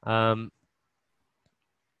 And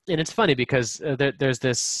it's funny because there's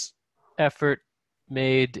this effort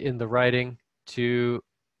made in the writing to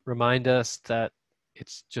remind us that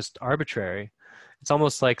it's just arbitrary. It's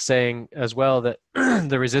almost like saying as well that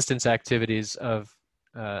the resistance activities of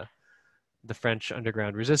the French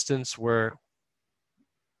underground resistance were,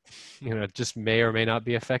 just may or may not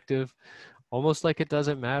be effective. Almost like it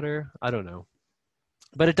doesn't matter. I don't know.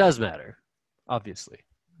 But it does matter, obviously.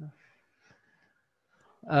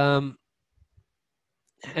 And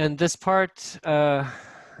this part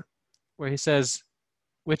where he says,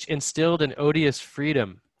 which instilled an odious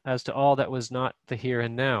freedom as to all that was not the here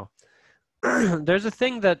and now. There's a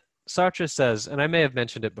thing that Sartre says, and I may have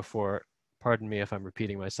mentioned it before, pardon me if I'm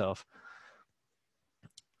repeating myself.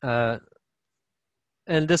 And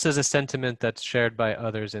this is a sentiment that's shared by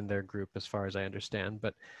others in their group as far as I understand,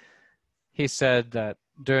 but he said that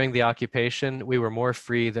during the occupation, we were more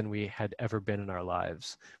free than we had ever been in our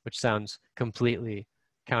lives, which sounds completely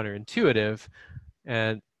counterintuitive.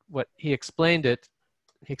 And what he explained it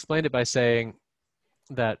by saying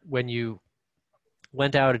that when you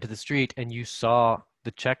went out into the street and you saw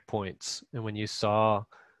the checkpoints, and when you saw,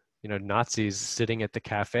 Nazis sitting at the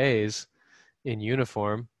cafes in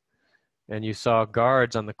uniform, and you saw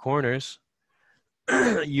guards on the corners,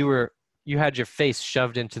 you had your face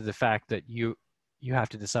shoved into the fact that you have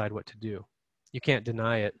to decide what to do. You can't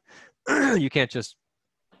deny it. You can't just,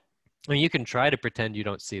 you can try to pretend you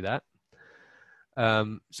don't see that.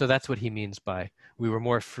 So that's what he means by we were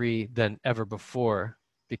more free than ever before,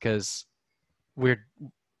 because we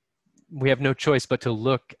have no choice but to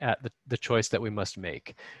look at the choice that we must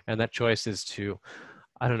make. And that choice is to,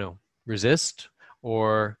 I don't know, resist,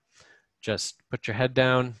 or just put your head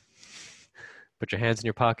down, put your hands in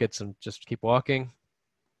your pockets and just keep walking.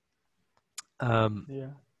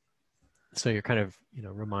 Yeah. So you're kind of,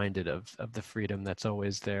 reminded of the freedom that's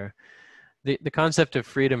always there. The concept of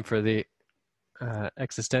freedom for the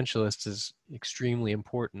existentialists is extremely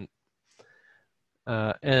important.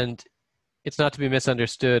 And it's not to be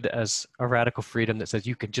misunderstood as a radical freedom that says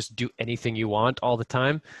you can just do anything you want all the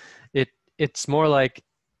time. It's more like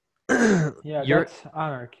yeah, that's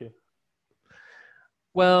anarchy.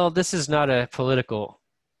 Well, this is not a political.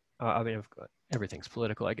 Everything's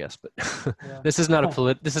political, I guess, but Yeah. this is not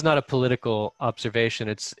a political observation.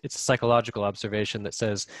 It's a psychological observation that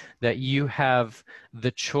says that you have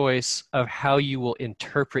the choice of how you will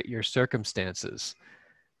interpret your circumstances.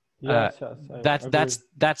 Yes,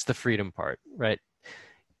 That's the freedom part, right?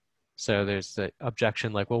 So there's the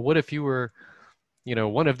objection, like, well, what if you were,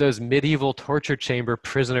 one of those medieval torture chamber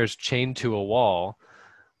prisoners chained to a wall?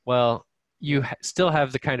 Well, you still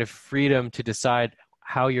have the kind of freedom to decide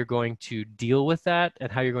how you're going to deal with that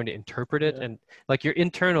and how you're going to interpret it. Yeah. And like your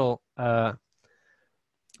internal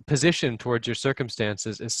position towards your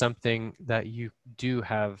circumstances is something that you do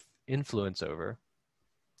have influence over.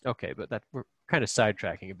 Okay, but we're kind of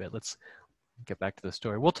sidetracking a bit. Let's get back to the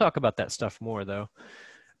story. We'll talk about that stuff more, though.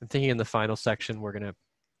 I'm thinking in the final section, we're going to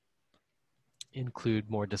include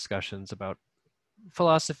more discussions about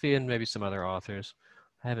philosophy and maybe some other authors.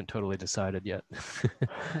 I haven't totally decided yet.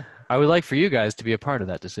 I would like for you guys to be a part of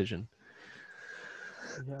that decision.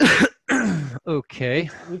 Yeah. Okay.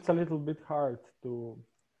 It's a little bit hard to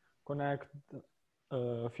connect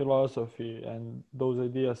philosophy and those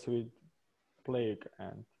ideas with plague,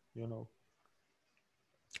 and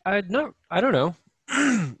I don't know.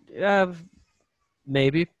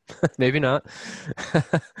 Maybe, maybe not.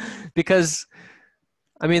 Because,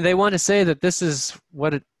 they want to say that this is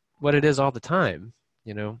what it is all the time.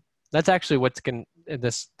 That's actually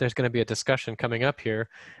there's going to be a discussion coming up here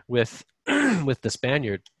with with the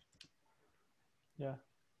Spaniard, Yeah.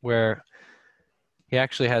 where he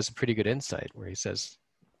actually has a pretty good insight, where he says,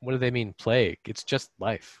 what do they mean plague? It's just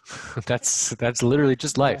life. That's literally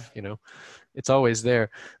just life, Yeah. you know. It's always there.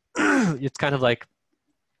 It's kind of like,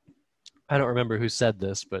 I don't remember who said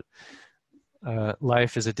this, but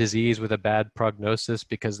life is a disease with a bad prognosis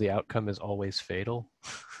because the outcome is always fatal.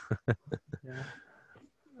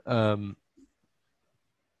 Yeah.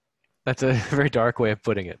 That's a very dark way of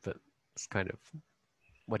putting it, but it's kind of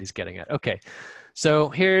what he's getting at. Okay, so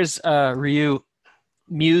here's Ryu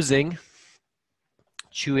musing,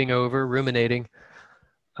 chewing over, ruminating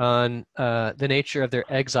on the nature of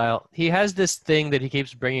their exile. He has this thing that he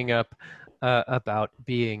keeps bringing up about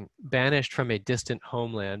being banished from a distant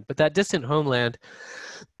homeland, but that distant homeland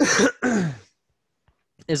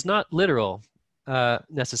is not literal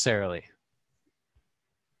necessarily.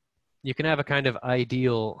 You can have a kind of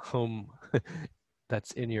ideal home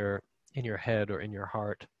that's in your head or in your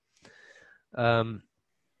heart. So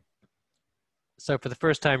for the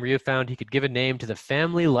first time, Ryu found he could give a name to the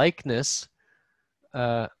family likeness.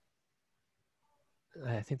 I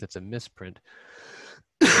think that's a misprint.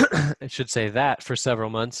 It should say that for several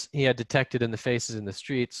months he had detected in the faces in the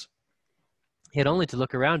streets. He had only to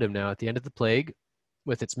look around him now at the end of the plague.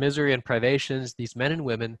 With its misery and privations, these men and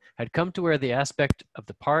women had come to wear the aspect of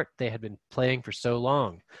the part they had been playing for so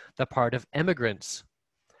long, the part of emigrants,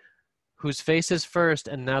 whose faces first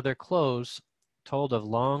and now their clothes told of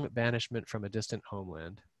long banishment from a distant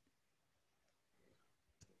homeland.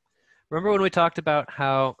 Remember when we talked about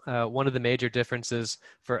how one of the major differences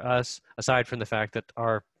for us, aside from the fact that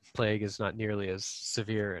our plague is not nearly as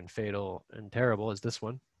severe and fatal and terrible as this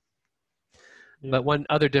one, Yeah. but one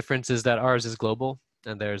other difference is that ours is global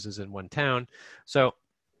and theirs is in one town. So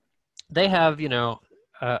they have, you know,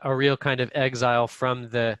 a real kind of exile from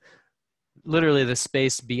literally the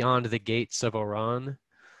space beyond the gates of Oran.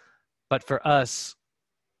 But for us,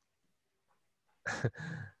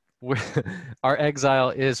 our exile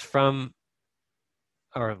is from,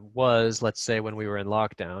 or was, let's say, when we were in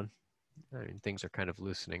lockdown. I mean, things are kind of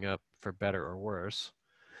loosening up for better or worse.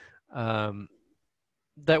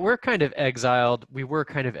 That we're kind of exiled. We were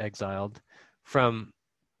kind of exiled from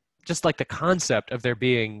just like the concept of there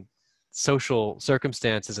being social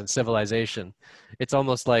circumstances and civilization. It's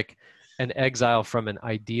almost like an exile from an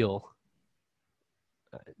ideal.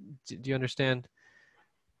 Do you understand?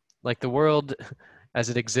 Like the world as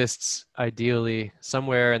it exists ideally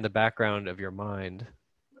somewhere in the background of your mind,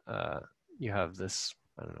 you have this,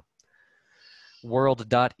 I don't know,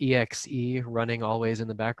 world.exe running always in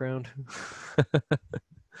the background.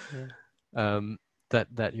 Yeah.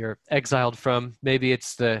 That you're exiled from. Maybe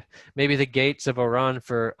the gates of Oran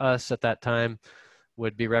for us at that time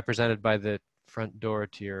would be represented by the front door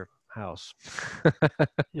to your house.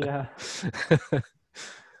 Yeah.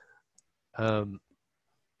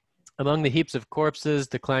 Among the heaps of corpses,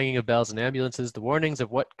 the clanging of bells and ambulances, the warnings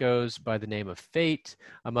of what goes by the name of fate,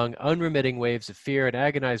 among unremitting waves of fear and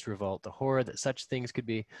agonized revolt, the horror that such things could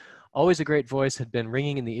be, always a great voice had been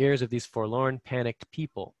ringing in the ears of these forlorn, panicked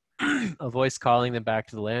people, a voice calling them back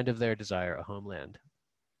to the land of their desire, a homeland.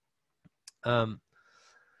 And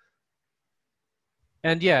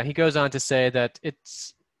yeah, he goes on to say that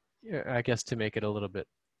it's, I guess to make it a little bit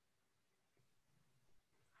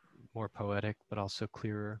more poetic, but also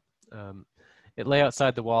clearer. It lay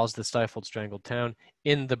outside the walls of the stifled, strangled town,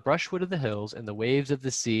 in the brushwood of the hills and the waves of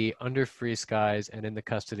the sea, under free skies and in the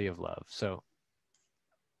custody of love. So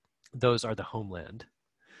those are the homeland.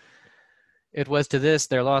 It was to this,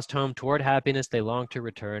 their lost home, toward happiness, they longed to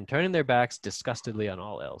return, turning their backs disgustedly on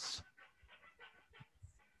all else.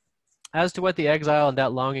 As to what the exile and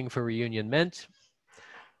that longing for reunion meant,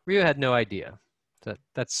 Ryu had no idea.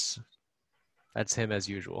 That's him as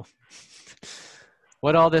usual.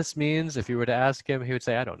 What all this means, if you were to ask him, he would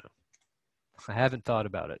say, I don't know. I haven't thought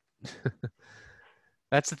about it.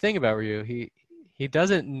 That's the thing about Ryu. He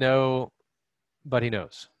doesn't know, but he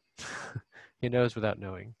knows. He knows without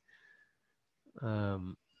knowing.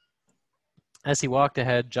 As he walked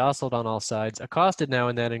ahead, jostled on all sides, accosted now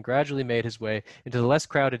and then, and gradually made his way into the less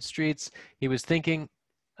crowded streets, he was thinking,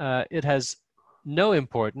 it has no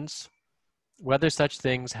importance whether such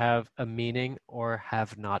things have a meaning or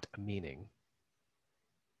have not a meaning.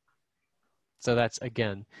 So that's,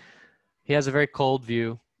 again, he has a very cold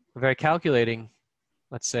view, a very calculating,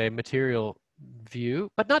 let's say, material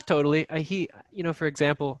view, but not totally. He, for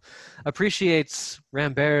example, appreciates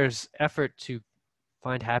Rambert's effort to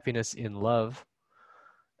find happiness in love,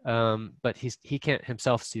 but he can't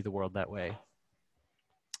himself see the world that way.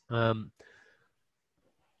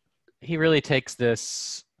 he really takes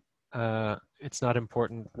this it's not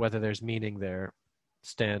important whether there's meaning there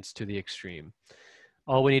stance to the extreme.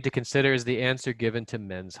 All we need to consider is the answer given to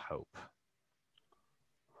men's hope.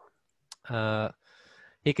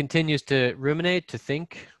 He continues to ruminate, to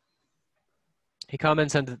think. He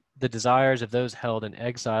comments on the desires of those held in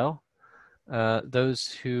exile,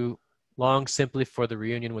 those who long simply for the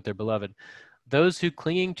reunion with their beloved, those who,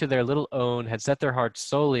 clinging to their little own, had set their hearts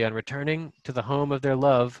solely on returning to the home of their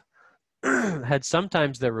love, had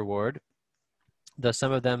sometimes their reward, though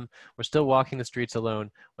some of them were still walking the streets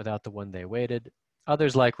alone without the one they awaited.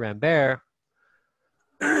 Others, like Rambert,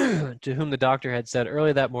 to whom the doctor had said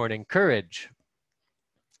early that morning, "Courage,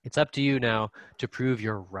 it's up to you now to prove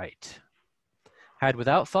you're right," had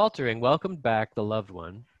without faltering welcomed back the loved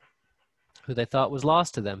one who they thought was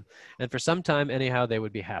lost to them, and for some time anyhow they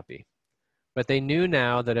would be happy. But they knew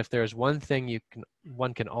now that if there's one thing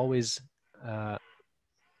one can always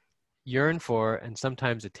yearn for and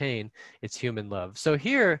sometimes attain, it's human love. So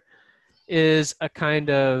here is a kind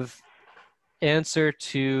of answer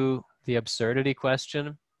to the absurdity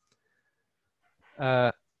question.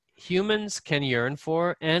 Humans can yearn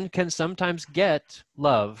for and can sometimes get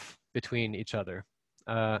love between each other.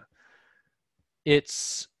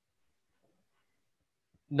 It's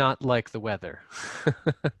not like the weather.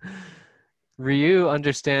 Ryu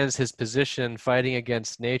understands his position fighting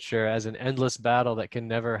against nature as an endless battle that can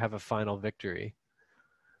never have a final victory.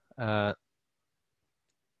 But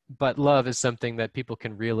love is something that people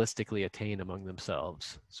can realistically attain among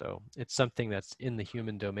themselves. So it's something that's in the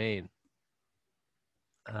human domain.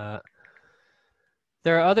 There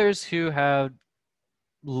are others who have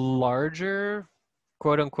larger,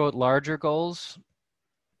 quote unquote, larger goals.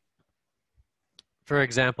 For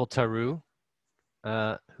example, Taru,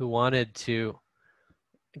 who wanted to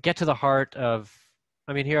get to the heart of,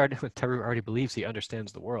 I mean, here Taru already believes he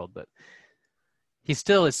understands the world, but he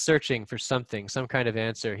still is searching for something, some kind of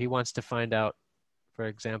answer. He wants to find out, for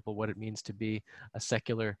example, what it means to be a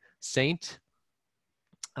secular saint.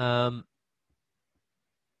 But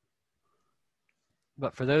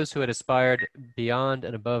for those who had aspired beyond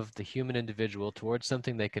and above the human individual towards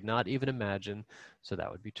something they could not even imagine, so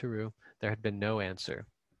that would be Taru, there had been no answer.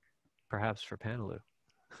 Perhaps for Panelu.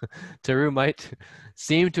 Taru might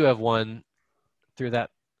seem to have won through that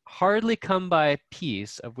hardly come by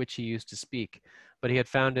peace of which he used to speak, but he had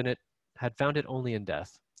found it only in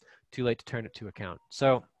death, too late to turn it to account.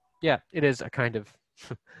 So yeah, it is a kind of,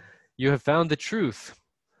 you have found the truth,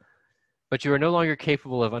 but you are no longer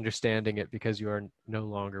capable of understanding it because you are no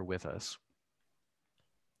longer with us.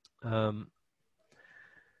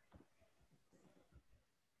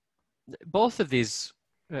 Both of these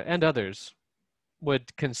and others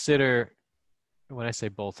would consider, when I say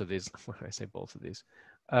both of these,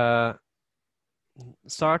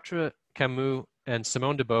 Sartre, Camus, and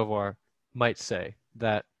Simone de Beauvoir might say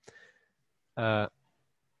that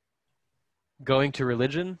going to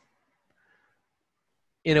religion,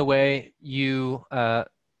 in a way, you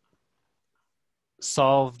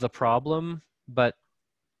solve the problem, but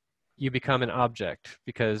you become an object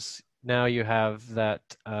because now you have that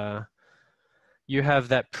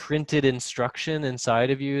printed instruction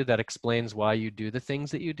inside of you that explains why you do the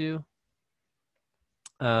things that you do.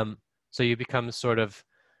 So you become sort of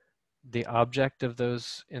the object of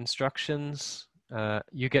those instructions.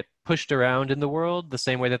 You get pushed around in the world the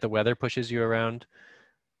same way that the weather pushes you around.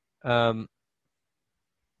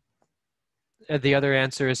 The other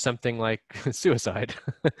answer is something like suicide,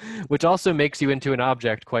 which also makes you into an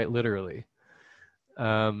object quite literally.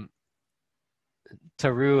 Taru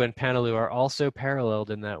and Panelu are also paralleled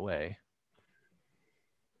in that way.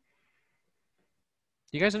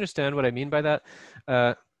 Do you guys understand what I mean by that?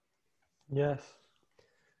 Yes,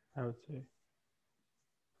 I would say.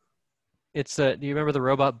 It's do you remember the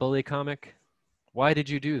Robot Bully comic? Why did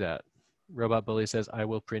you do that? Robot Bully says, "I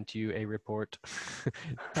will print you a report."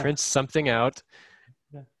 Prints something out,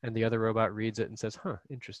 yeah. And the other robot reads it and says, "Huh,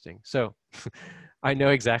 interesting." So I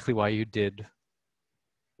know exactly why you did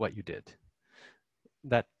what you did.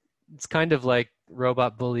 That it's kind of like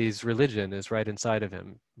Robot Bully's religion is right inside of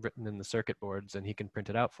him, written in the circuit boards, and he can print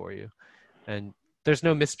it out for you. And there's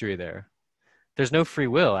no mystery there. There's no free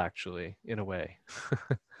will, actually, in a way.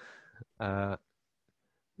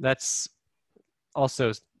 That's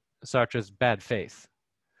also Sartre's bad faith.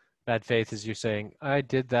 Bad faith is you saying, I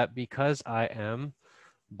did that because I am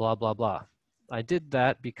blah, blah, blah. I did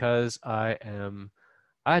that because I'm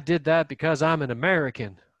an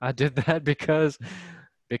American. I did that because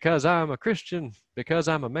I'm a Christian, because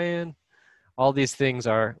I'm a man. All these things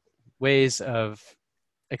are ways of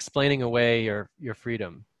explaining away your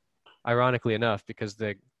freedom. Ironically enough, because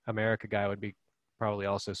America guy would be probably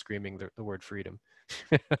also screaming the word freedom.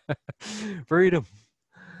 Freedom.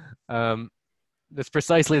 That's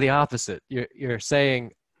precisely the opposite. You're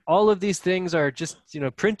saying all of these things are just,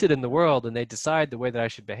 printed in the world, and they decide the way that I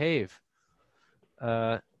should behave.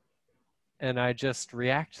 And I just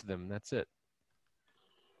react to them. That's it.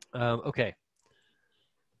 Okay.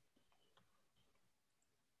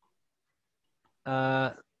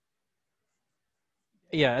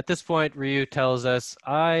 Yeah, at this point, Ryu tells us,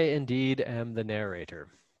 I indeed am the narrator.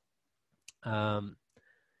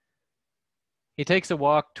 He takes a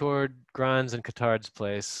walk toward Gran's and Cotard's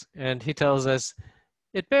place, and he tells us,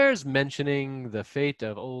 it bears mentioning the fate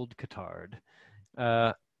of old Cotard.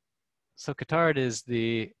 So Cotard is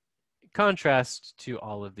the contrast to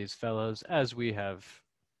all of these fellows, as we have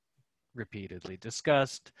repeatedly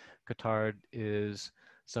discussed. Cotard is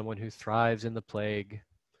someone who thrives in the plague,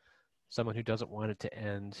 someone who doesn't want it to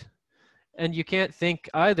end. And you can't think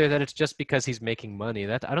either that it's just because he's making money.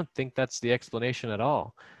 I don't think that's the explanation at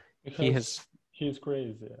all. Because he's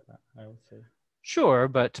crazy, I would say. Sure,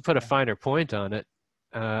 but to put a finer point on it,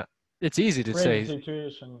 it's easy to say. Crazy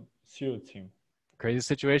situation suits him. Crazy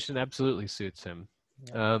situation absolutely suits him.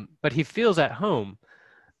 Yeah. But he feels at home.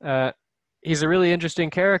 He's a really interesting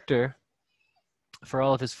character for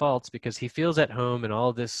all of his faults because he feels at home in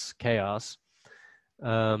all this chaos.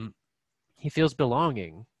 He feels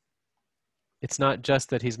belonging. It's not just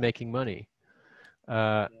that he's making money.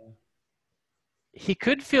 He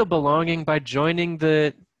could feel belonging by joining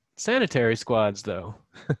the sanitary squads, though.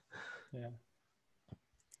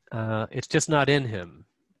 It's just not in him.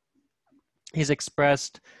 He's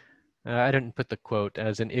expressed, I didn't put the quote,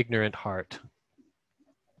 as an ignorant heart.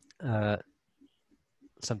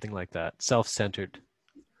 Something like that, self-centered.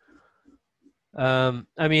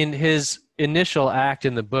 I mean, his initial act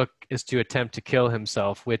in the book is to attempt to kill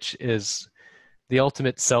himself, which is the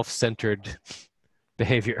ultimate self-centered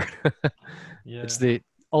behavior. It's the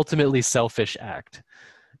ultimately selfish act.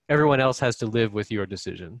 Everyone else has to live with your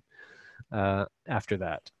decision after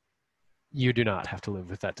that. You do not have to live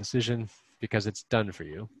with that decision because it's done for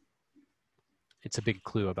you. It's a big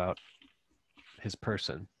clue about his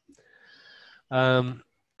person.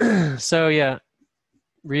 So yeah,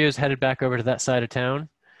 Ryu's headed back over to that side of town,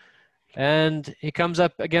 and he comes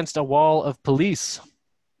up against a wall of police.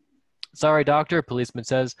 Sorry, doctor, a policeman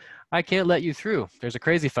says, I can't let you through. There's a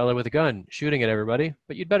crazy fellow with a gun shooting at everybody,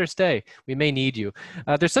 but you'd better stay. We may need you.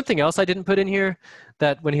 There's something else I didn't put in here,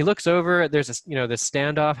 that when he looks over, there's this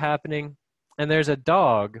standoff happening, and there's a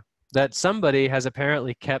dog that somebody has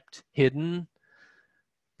apparently kept hidden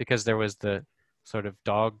because there was the sort of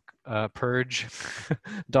dog purge,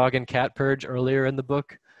 dog and cat purge earlier in the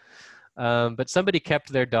book. But somebody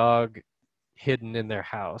kept their dog hidden in their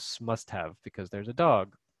house, must have, because there's a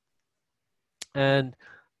dog. And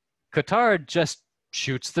Cotard just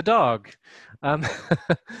shoots the dog. By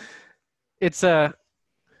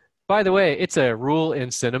the way, it's a rule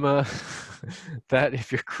in cinema that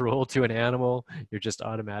if you're cruel to an animal, you're just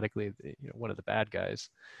automatically one of the bad guys.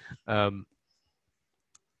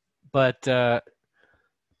 But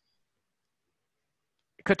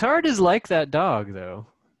Cotard is like that dog, though.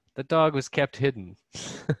 The dog was kept hidden.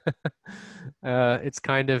 It's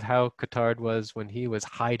kind of how Cotard was when he was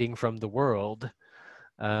hiding from the world.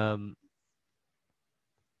 In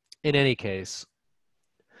any case,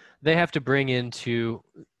 they have to bring in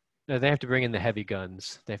the heavy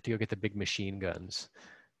guns. They have to go get the big machine guns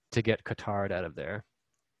to get Cotard out of there.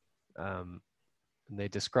 And they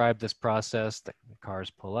describe this process. The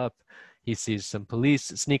cars pull up. He sees some police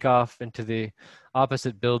sneak off into the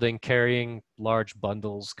opposite building carrying large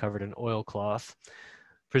bundles covered in oilcloth.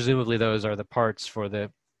 Presumably those are the parts for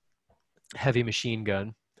the heavy machine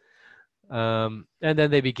gun. And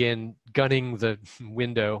then they begin gunning the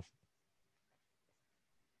window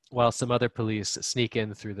while some other police sneak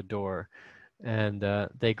in through the door. And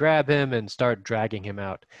they grab him and start dragging him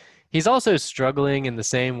out. He's also struggling in the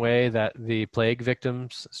same way that the plague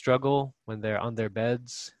victims struggle when they're on their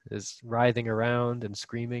beds, is writhing around and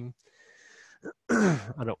screaming. I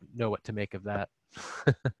don't know what to make of that.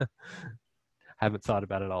 Haven't thought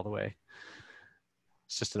about it all the way.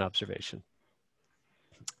 It's just an observation.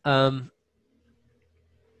 So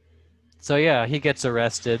yeah, he gets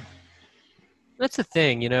arrested. That's the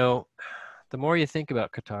thing, the more you think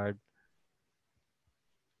about Cotard,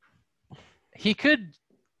 he could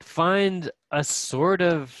find a sort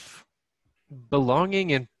of belonging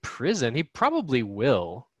in prison. He probably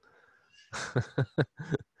will. Have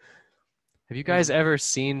you guys ever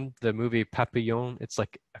seen the movie Papillon? It's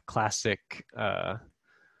like a classic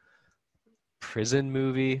prison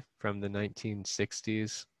movie from the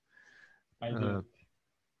 1960s. I did.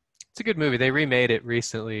 It's a good movie. They remade it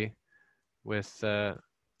recently with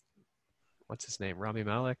what's his name? Rami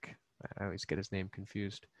Malek. I always get his name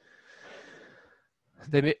confused.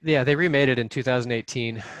 They remade it in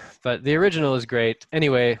 2018, but the original is great.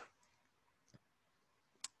 Anyway,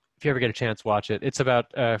 if you ever get a chance, watch it. It's about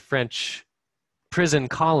a French prison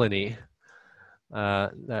colony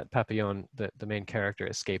that Papillon, the main character,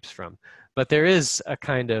 escapes from. But there is a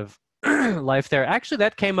kind of life there. Actually,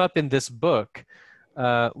 that came up in this book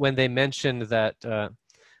when they mentioned that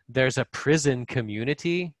there's a prison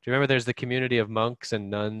community. Do you remember there's the community of monks and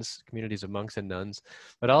nuns, communities of monks and nuns,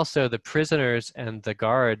 but also the prisoners and the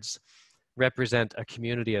guards represent a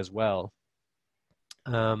community as well.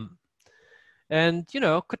 And, you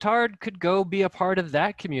know, Cotard could go be a part of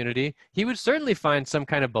that community. He would certainly find some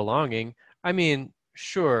kind of belonging. I mean,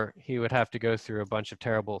 sure, he would have to go through a bunch of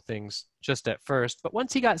terrible things just at first, but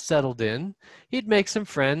once he got settled in, he'd make some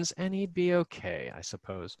friends and he'd be okay, I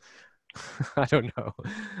suppose. I don't know.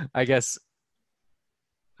 I guess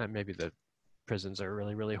maybe the prisons are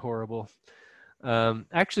really, really horrible.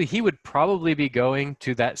 Actually, he would probably be going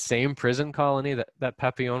to that same prison colony that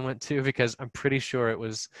Papillon went to, because I'm pretty sure it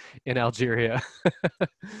was in Algeria.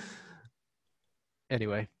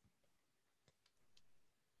 Anyway.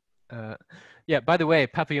 Yeah, by the way,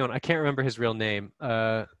 Papillon, I can't remember his real name.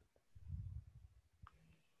 Never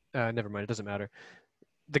mind, it doesn't matter.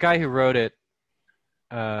 The guy who wrote it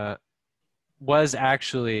was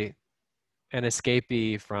actually an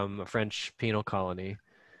escapee from a French penal colony.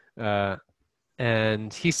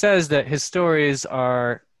 And he says that his stories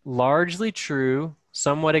are largely true,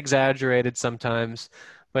 somewhat exaggerated sometimes,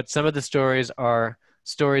 but some of the stories are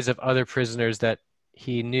stories of other prisoners that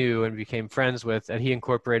he knew and became friends with, and he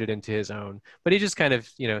incorporated into his own. But he just kind of,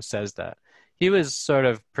 you know, says that. He was sort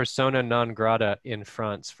of persona non grata in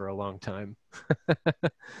France for a long time.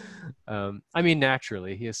 I mean,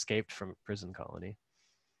 naturally, he escaped from a prison colony.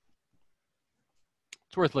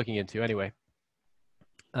 It's worth looking into anyway.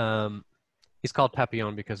 He's called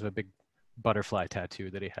Papillon because of a big butterfly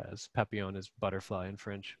tattoo that he has. Papillon is butterfly in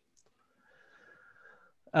French.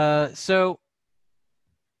 So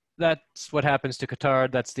that's what happens to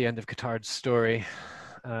Cotard. That's the end of Cotard's story.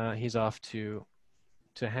 He's off to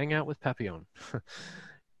hang out with Papillon.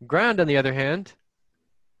 Grand, on the other hand,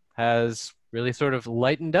 has really sort of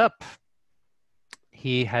lightened up.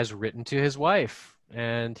 He has written to his wife,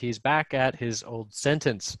 and he's back at his old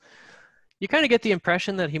sentence. You kind of get the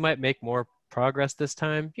impression that he might make more progress this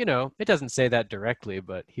time. You know, it doesn't say that directly,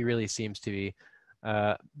 but he really seems to be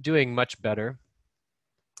doing much better.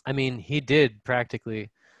 I mean, he did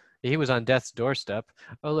practically, he was on death's doorstep.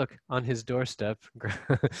 Oh, look, on his doorstep.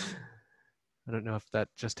 I don't know if that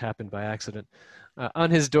just happened by accident.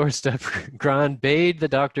 On his doorstep, Grand bade the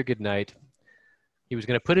doctor goodnight. He was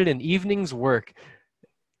going to put in an evening's work.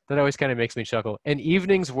 That always kind of makes me chuckle. An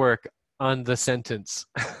evening's work on the sentence.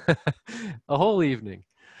 A whole evening,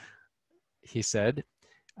 he said.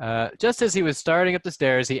 Just as he was starting up the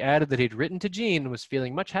stairs, he added that he'd written to Jean and was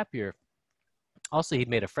feeling much happier. Also, he'd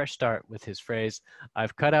made a fresh start with his phrase,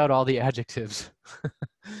 "I've cut out all the adjectives."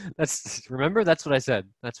 Remember, that's what I said.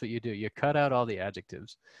 That's what you do. You cut out all the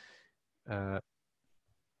adjectives. Then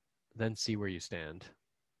see where you stand.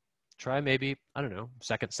 Try maybe, I don't know,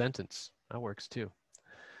 second sentence. That works too.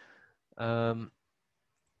 Then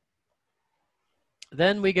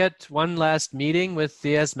we get one last meeting with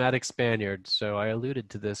the asthmatic Spaniard. So I alluded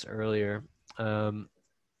to this earlier.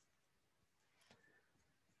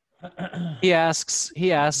 He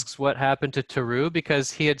asks what happened to Theroux,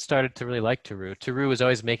 because he had started to really like Theroux. Theroux was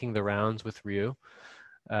always making the rounds with Rieu.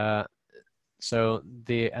 So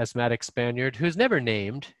the asthmatic Spaniard, who's never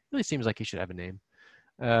named, really seems like he should have a name.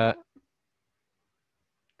 I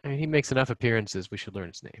mean, he makes enough appearances, we should learn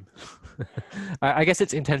his name. I guess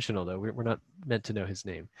it's intentional, though. We're not meant to know his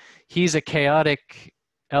name. He's a chaotic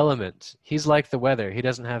element. He's like the weather. He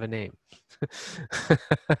doesn't have a name. I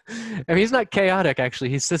mean, he's not chaotic, actually.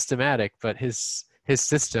 He's systematic, but his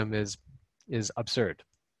system is absurd.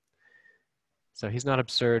 So he's not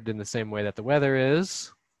absurd in the same way that the weather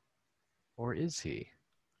is. Or is he?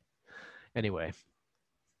 Anyway,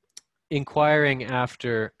 inquiring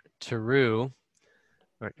after Theroux,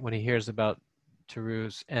 when he hears about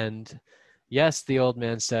Theroux's end, yes, the old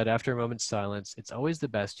man said after a moment's silence, it's always the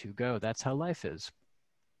best who go. That's how life is.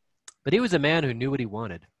 But he was a man who knew what he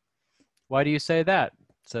wanted. Why do you say that?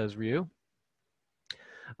 Says Rieu.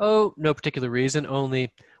 Oh, no particular reason,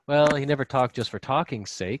 only, well, he never talked just for talking's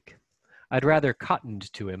sake. I'd rather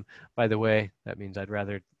cottoned to him. By the way, that means I'd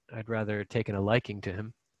rather taken a liking to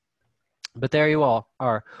him. But there you all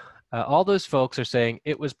are. All those folks are saying,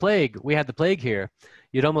 it was plague. We had the plague here.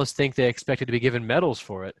 You'd almost think they expected to be given medals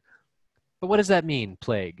for it. But what does that mean,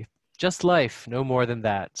 plague? Just life, no more than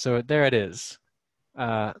that. So there it is.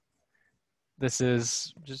 This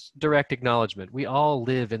is just direct acknowledgement. We all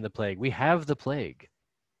live in the plague. We have the plague.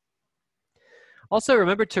 Also,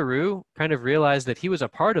 remember Teru kind of realized that he was a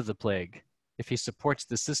part of the plague if he supports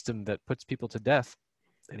the system that puts people to death,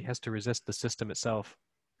 and he has to resist the system itself.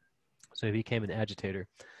 So he became an agitator.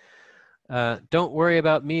 Don't worry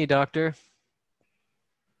about me, doctor.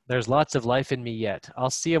 There's lots of life in me yet. I'll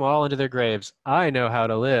see them all into their graves. I know how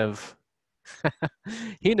to live.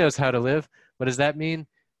 He knows how to live. What does that mean?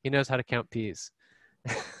 He knows how to count peas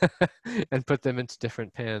and put them into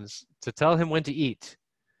different pans to tell him when to eat.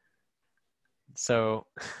 So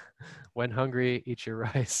when hungry, eat your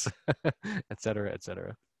rice, etc.,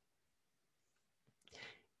 etc.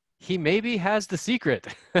 He maybe has the secret.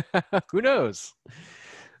 Who knows?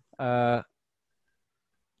 They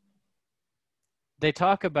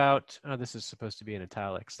talk about, oh, this is supposed to be in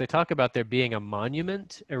italics. They talk about there being a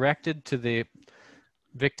monument erected to the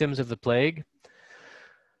victims of the plague.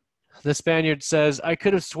 The Spaniard says, I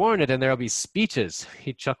could have sworn it, and there'll be speeches.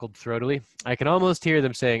 He chuckled throatily. I can almost hear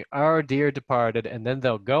them saying, our dear departed, and then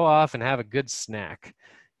they'll go off and have a good snack.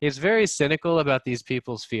 He's very cynical about these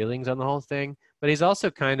people's feelings on the whole thing, but he's also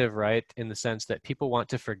kind of right in the sense that people want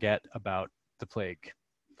to forget about the plague.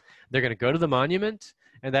 They're going to go to the monument,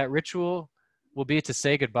 and that ritual will be to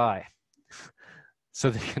say goodbye. So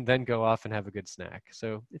they can then go off and have a good snack.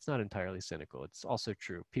 So it's not entirely cynical. It's also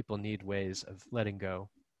true. People need ways of letting go.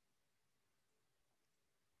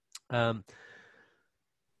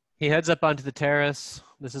 He heads up onto the terrace.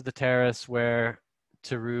 This is the terrace where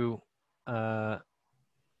Teru and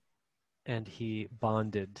he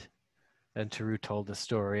bonded, and Teru told the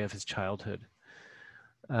story of his childhood.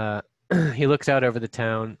 He looks out over the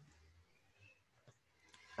town.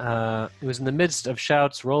 It was in the midst of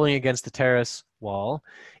shouts rolling against the terrace wall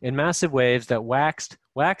in massive waves that waxed.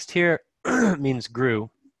 Waxed here means grew,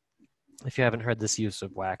 if you haven't heard this use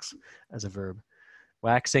of wax as a verb.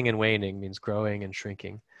 Waxing and waning means growing and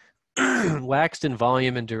shrinking. Waxed in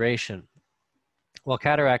volume and duration. While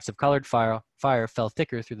cataracts of colored fire fell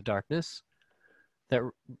thicker through the darkness, that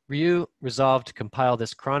Ryu resolved to compile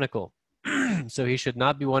this chronicle, so he should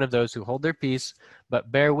not be one of those who hold their peace,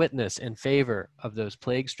 but bear witness in favor of those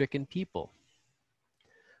plague-stricken people,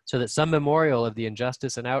 so that some memorial of the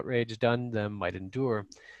injustice and outrage done them might endure,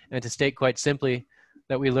 and to state quite simply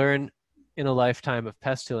that we learn in a lifetime of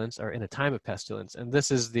pestilence, or in a time of pestilence, and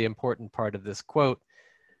this is the important part of this quote,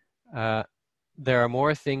 there are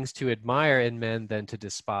more things to admire in men than to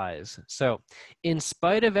despise. So, in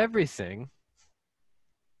spite of everything,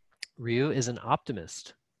 Ryu is an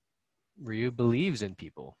optimist. Ryu believes in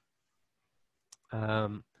people.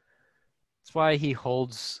 That's why he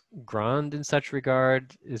holds Grand in such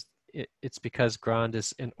regard. It's because Grand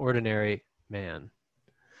is an ordinary man.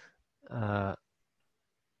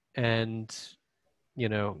 And, you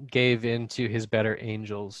know, gave in to his better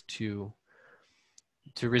angels to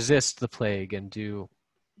resist the plague and do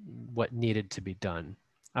what needed to be done.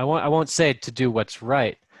 I won't say to do what's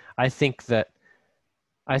right. I think that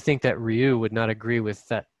Ryu would not agree with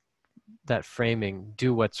that framing.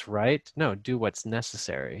 Do what's right? No, do what's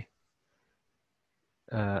necessary.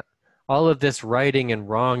 All of this righting and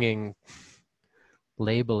wronging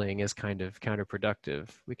labeling is kind of counterproductive.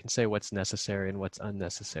 We can say what's necessary and what's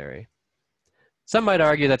unnecessary. Some might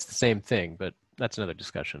argue that's the same thing, but that's another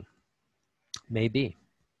discussion. Maybe.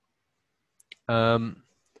 And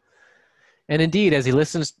indeed, as he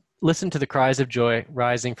listened to the cries of joy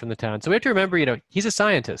rising from the town. So we have to remember, you know, he's a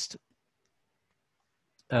scientist.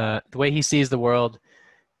 The way he sees the world,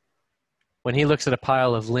 when he looks at a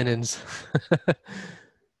pile of linens,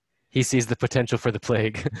 he sees the potential for the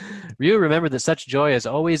plague. Ryu remembered that such joy is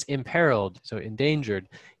always imperiled, so endangered.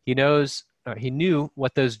 He knew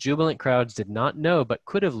what those jubilant crowds did not know, but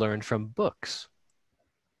could have learned from books.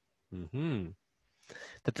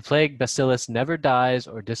 That the plague bacillus never dies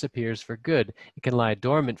or disappears for good. It can lie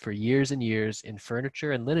dormant for years and years in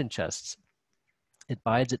furniture and linen chests. It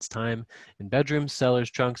bides its time in bedrooms,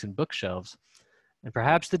 cellars, trunks, and bookshelves. And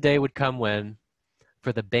perhaps the day would come when,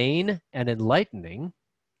 for the bane and enlightening,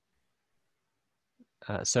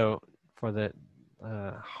 so for the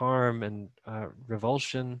harm and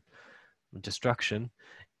revulsion, destruction,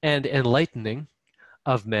 and enlightening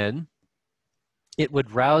of men, it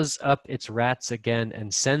would rouse up its rats again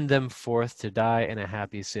and send them forth to die in a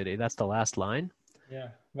happy city. That's the last line. Yeah,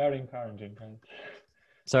 very encouraging.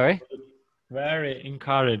 Sorry? Very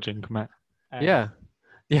encouraging, man. Yeah.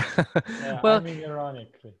 Yeah, Well, I mean,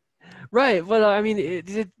 ironically. Right. Well, I mean,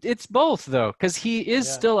 it's both, though, because he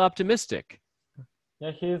is still optimistic.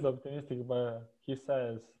 Yeah, he is optimistic, but he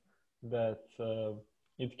says that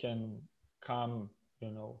it can come,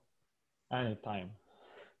 anytime.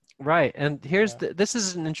 Right. And here's Yeah. this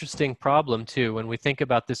is an interesting problem too when we think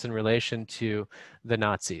about this in relation to the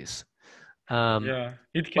Nazis. Yeah,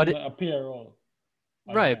 it What can it, appear all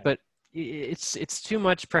right, again. but it's too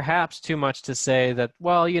much, perhaps too much to say that,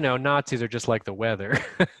 well, Nazis are just like the weather.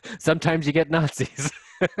 Sometimes you get Nazis.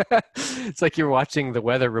 It's like you're watching the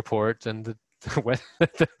weather report and the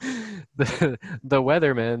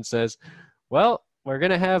weatherman says, well, we're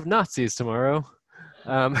going to have Nazis tomorrow.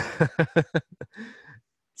 Um,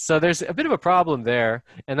 so there's a bit of a problem there.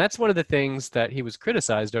 And that's one of the things that he was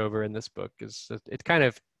criticized over in this book is that it kind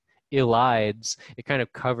of elides, it kind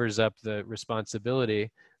of covers up the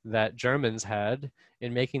responsibility that Germans had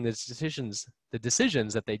in making the decisions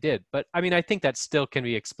that they did. But I mean, I think that still can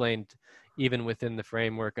be explained even within the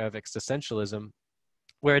framework of existentialism,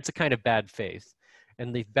 where it's a kind of bad faith.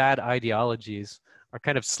 And the bad ideologies are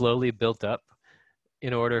kind of slowly built up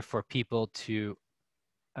in order for people to,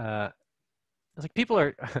 it's like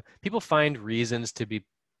people find reasons to be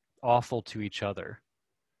awful to each other.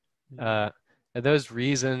 And those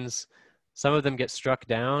reasons, some of them get struck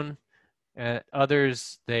down, and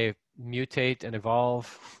others they mutate and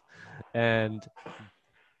evolve, and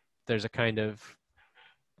there's a kind of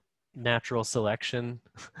natural selection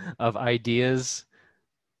of ideas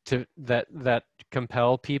that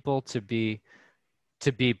compel people to be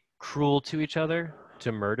cruel to each other,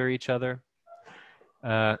 to murder each other,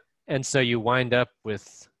 and so you wind up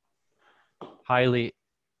with highly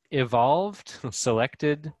evolved,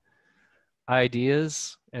 selected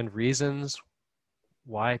ideas and reasons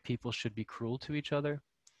why people should be cruel to each other.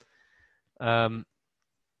 And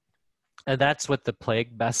that's what the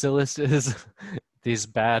plague bacillus is. These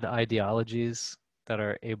bad ideologies that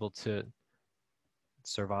are able to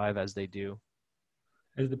survive as they do.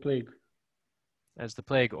 As the plague. As the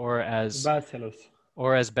plague, or as Bacillus.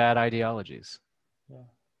 Or as bad ideologies. Yeah.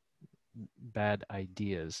 Bad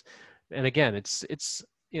ideas. And again, it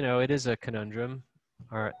is a conundrum.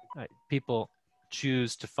 People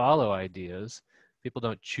choose to follow ideas. People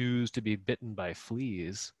don't choose to be bitten by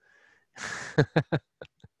fleas.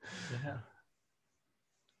 Yeah.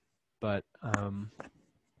 But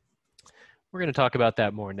we're going to talk about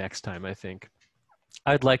that more next time, I think.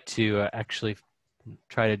 I'd like to actually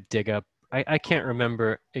try to dig up. I can't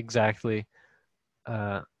remember exactly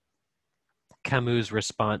Camus'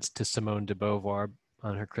 response to Simone de Beauvoir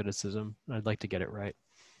on her criticism. I'd like to get it right.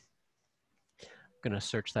 I'm going to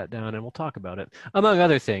search that down and we'll talk about it, among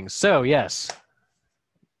other things. So, yes,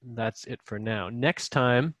 that's it for now. Next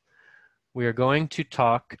time, we are going to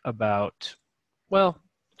talk about, well,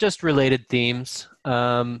 just related themes.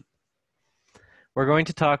 We're going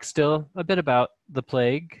to talk still a bit about the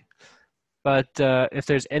plague, but if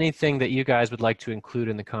there's anything that you guys would like to include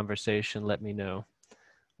in the conversation, let me know.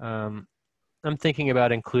 I'm thinking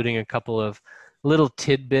about including a couple of little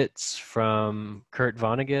tidbits from Kurt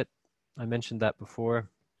Vonnegut. I mentioned that before.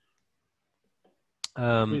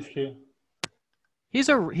 Who's he? He's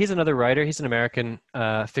another writer. He's an American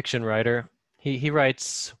fiction writer. He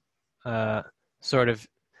writes sort of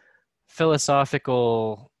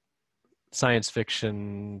philosophical science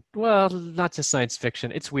fiction. Well, not just science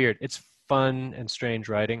fiction. It's weird. It's fun and strange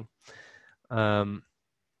writing.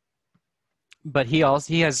 But he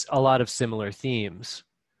has a lot of similar themes,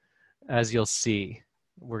 as you'll see.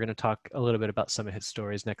 We're going to talk a little bit about some of his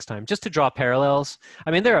stories next time, just to draw parallels.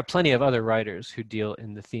 I mean, there are plenty of other writers who deal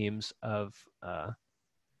in the themes of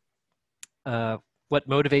what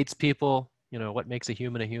motivates people, what makes a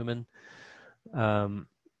human a human.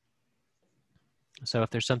 So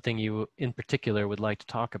if there's something you in particular would like to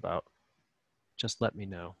talk about, just let me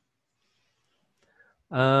know.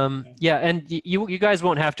 Yeah, and you guys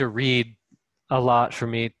won't have to read a lot for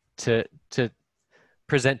me to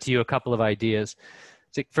present to you a couple of ideas.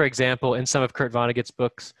 So for example, in some of Kurt Vonnegut's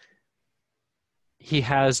books, he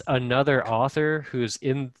has another author who's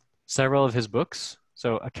in several of his books.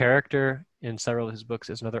 So a character in several of his books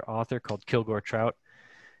is another author called Kilgore Trout.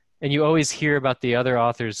 And you always hear about the other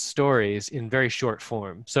author's stories in very short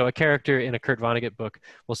form. So a character in a Kurt Vonnegut book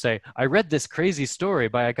will say, I read this crazy story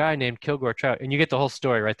by a guy named Kilgore Trout, and you get the whole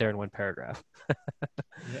story right there in one paragraph.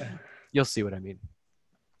 Yeah. You'll see what I mean.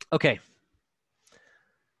 Okay.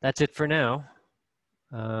 That's it for now.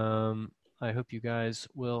 I hope you guys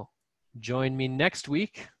will join me next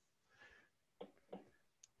week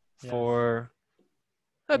for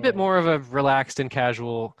a bit more of a relaxed and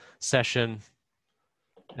casual session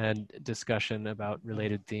and discussion about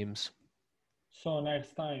related themes. So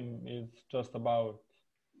next time is just about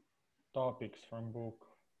topics from book.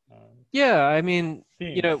 Yeah, I mean,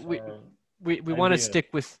 themes we want to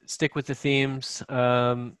ideas. stick with the themes.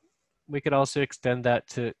 We could also extend that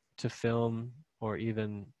to film or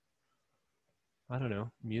even, I don't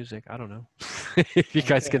know, music. I don't know. If you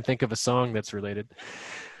guys Okay. can think of a song that's related.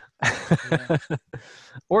 Yeah.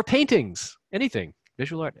 Or paintings, anything,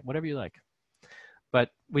 visual art, whatever you like. But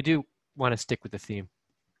we do want to stick with the theme.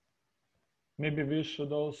 Maybe we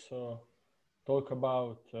should also talk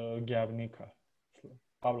about Guernica,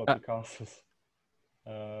 Pablo Uh, Picasso's.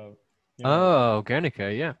 Uh, you know, oh,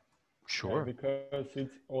 Guernica, yeah, yeah, sure. because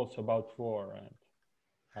it's also about war and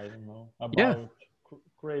I don't know Yeah, about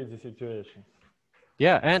crazy situations.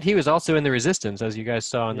 yeah, and he was also in the Resistance, as you guys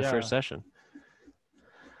saw in the first Yeah, session,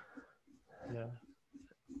 yeah,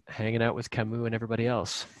 hanging out with Camus and everybody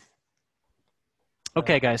else. yeah.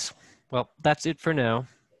 Okay, guys. Well, that's it for now.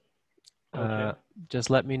 Okay, Just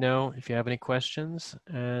let me know if you have any questions,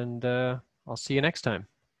 and I'll see you next time.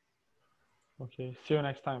 okay. See you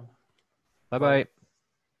next time. Bye Bye. bye.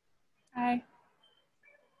 Bye.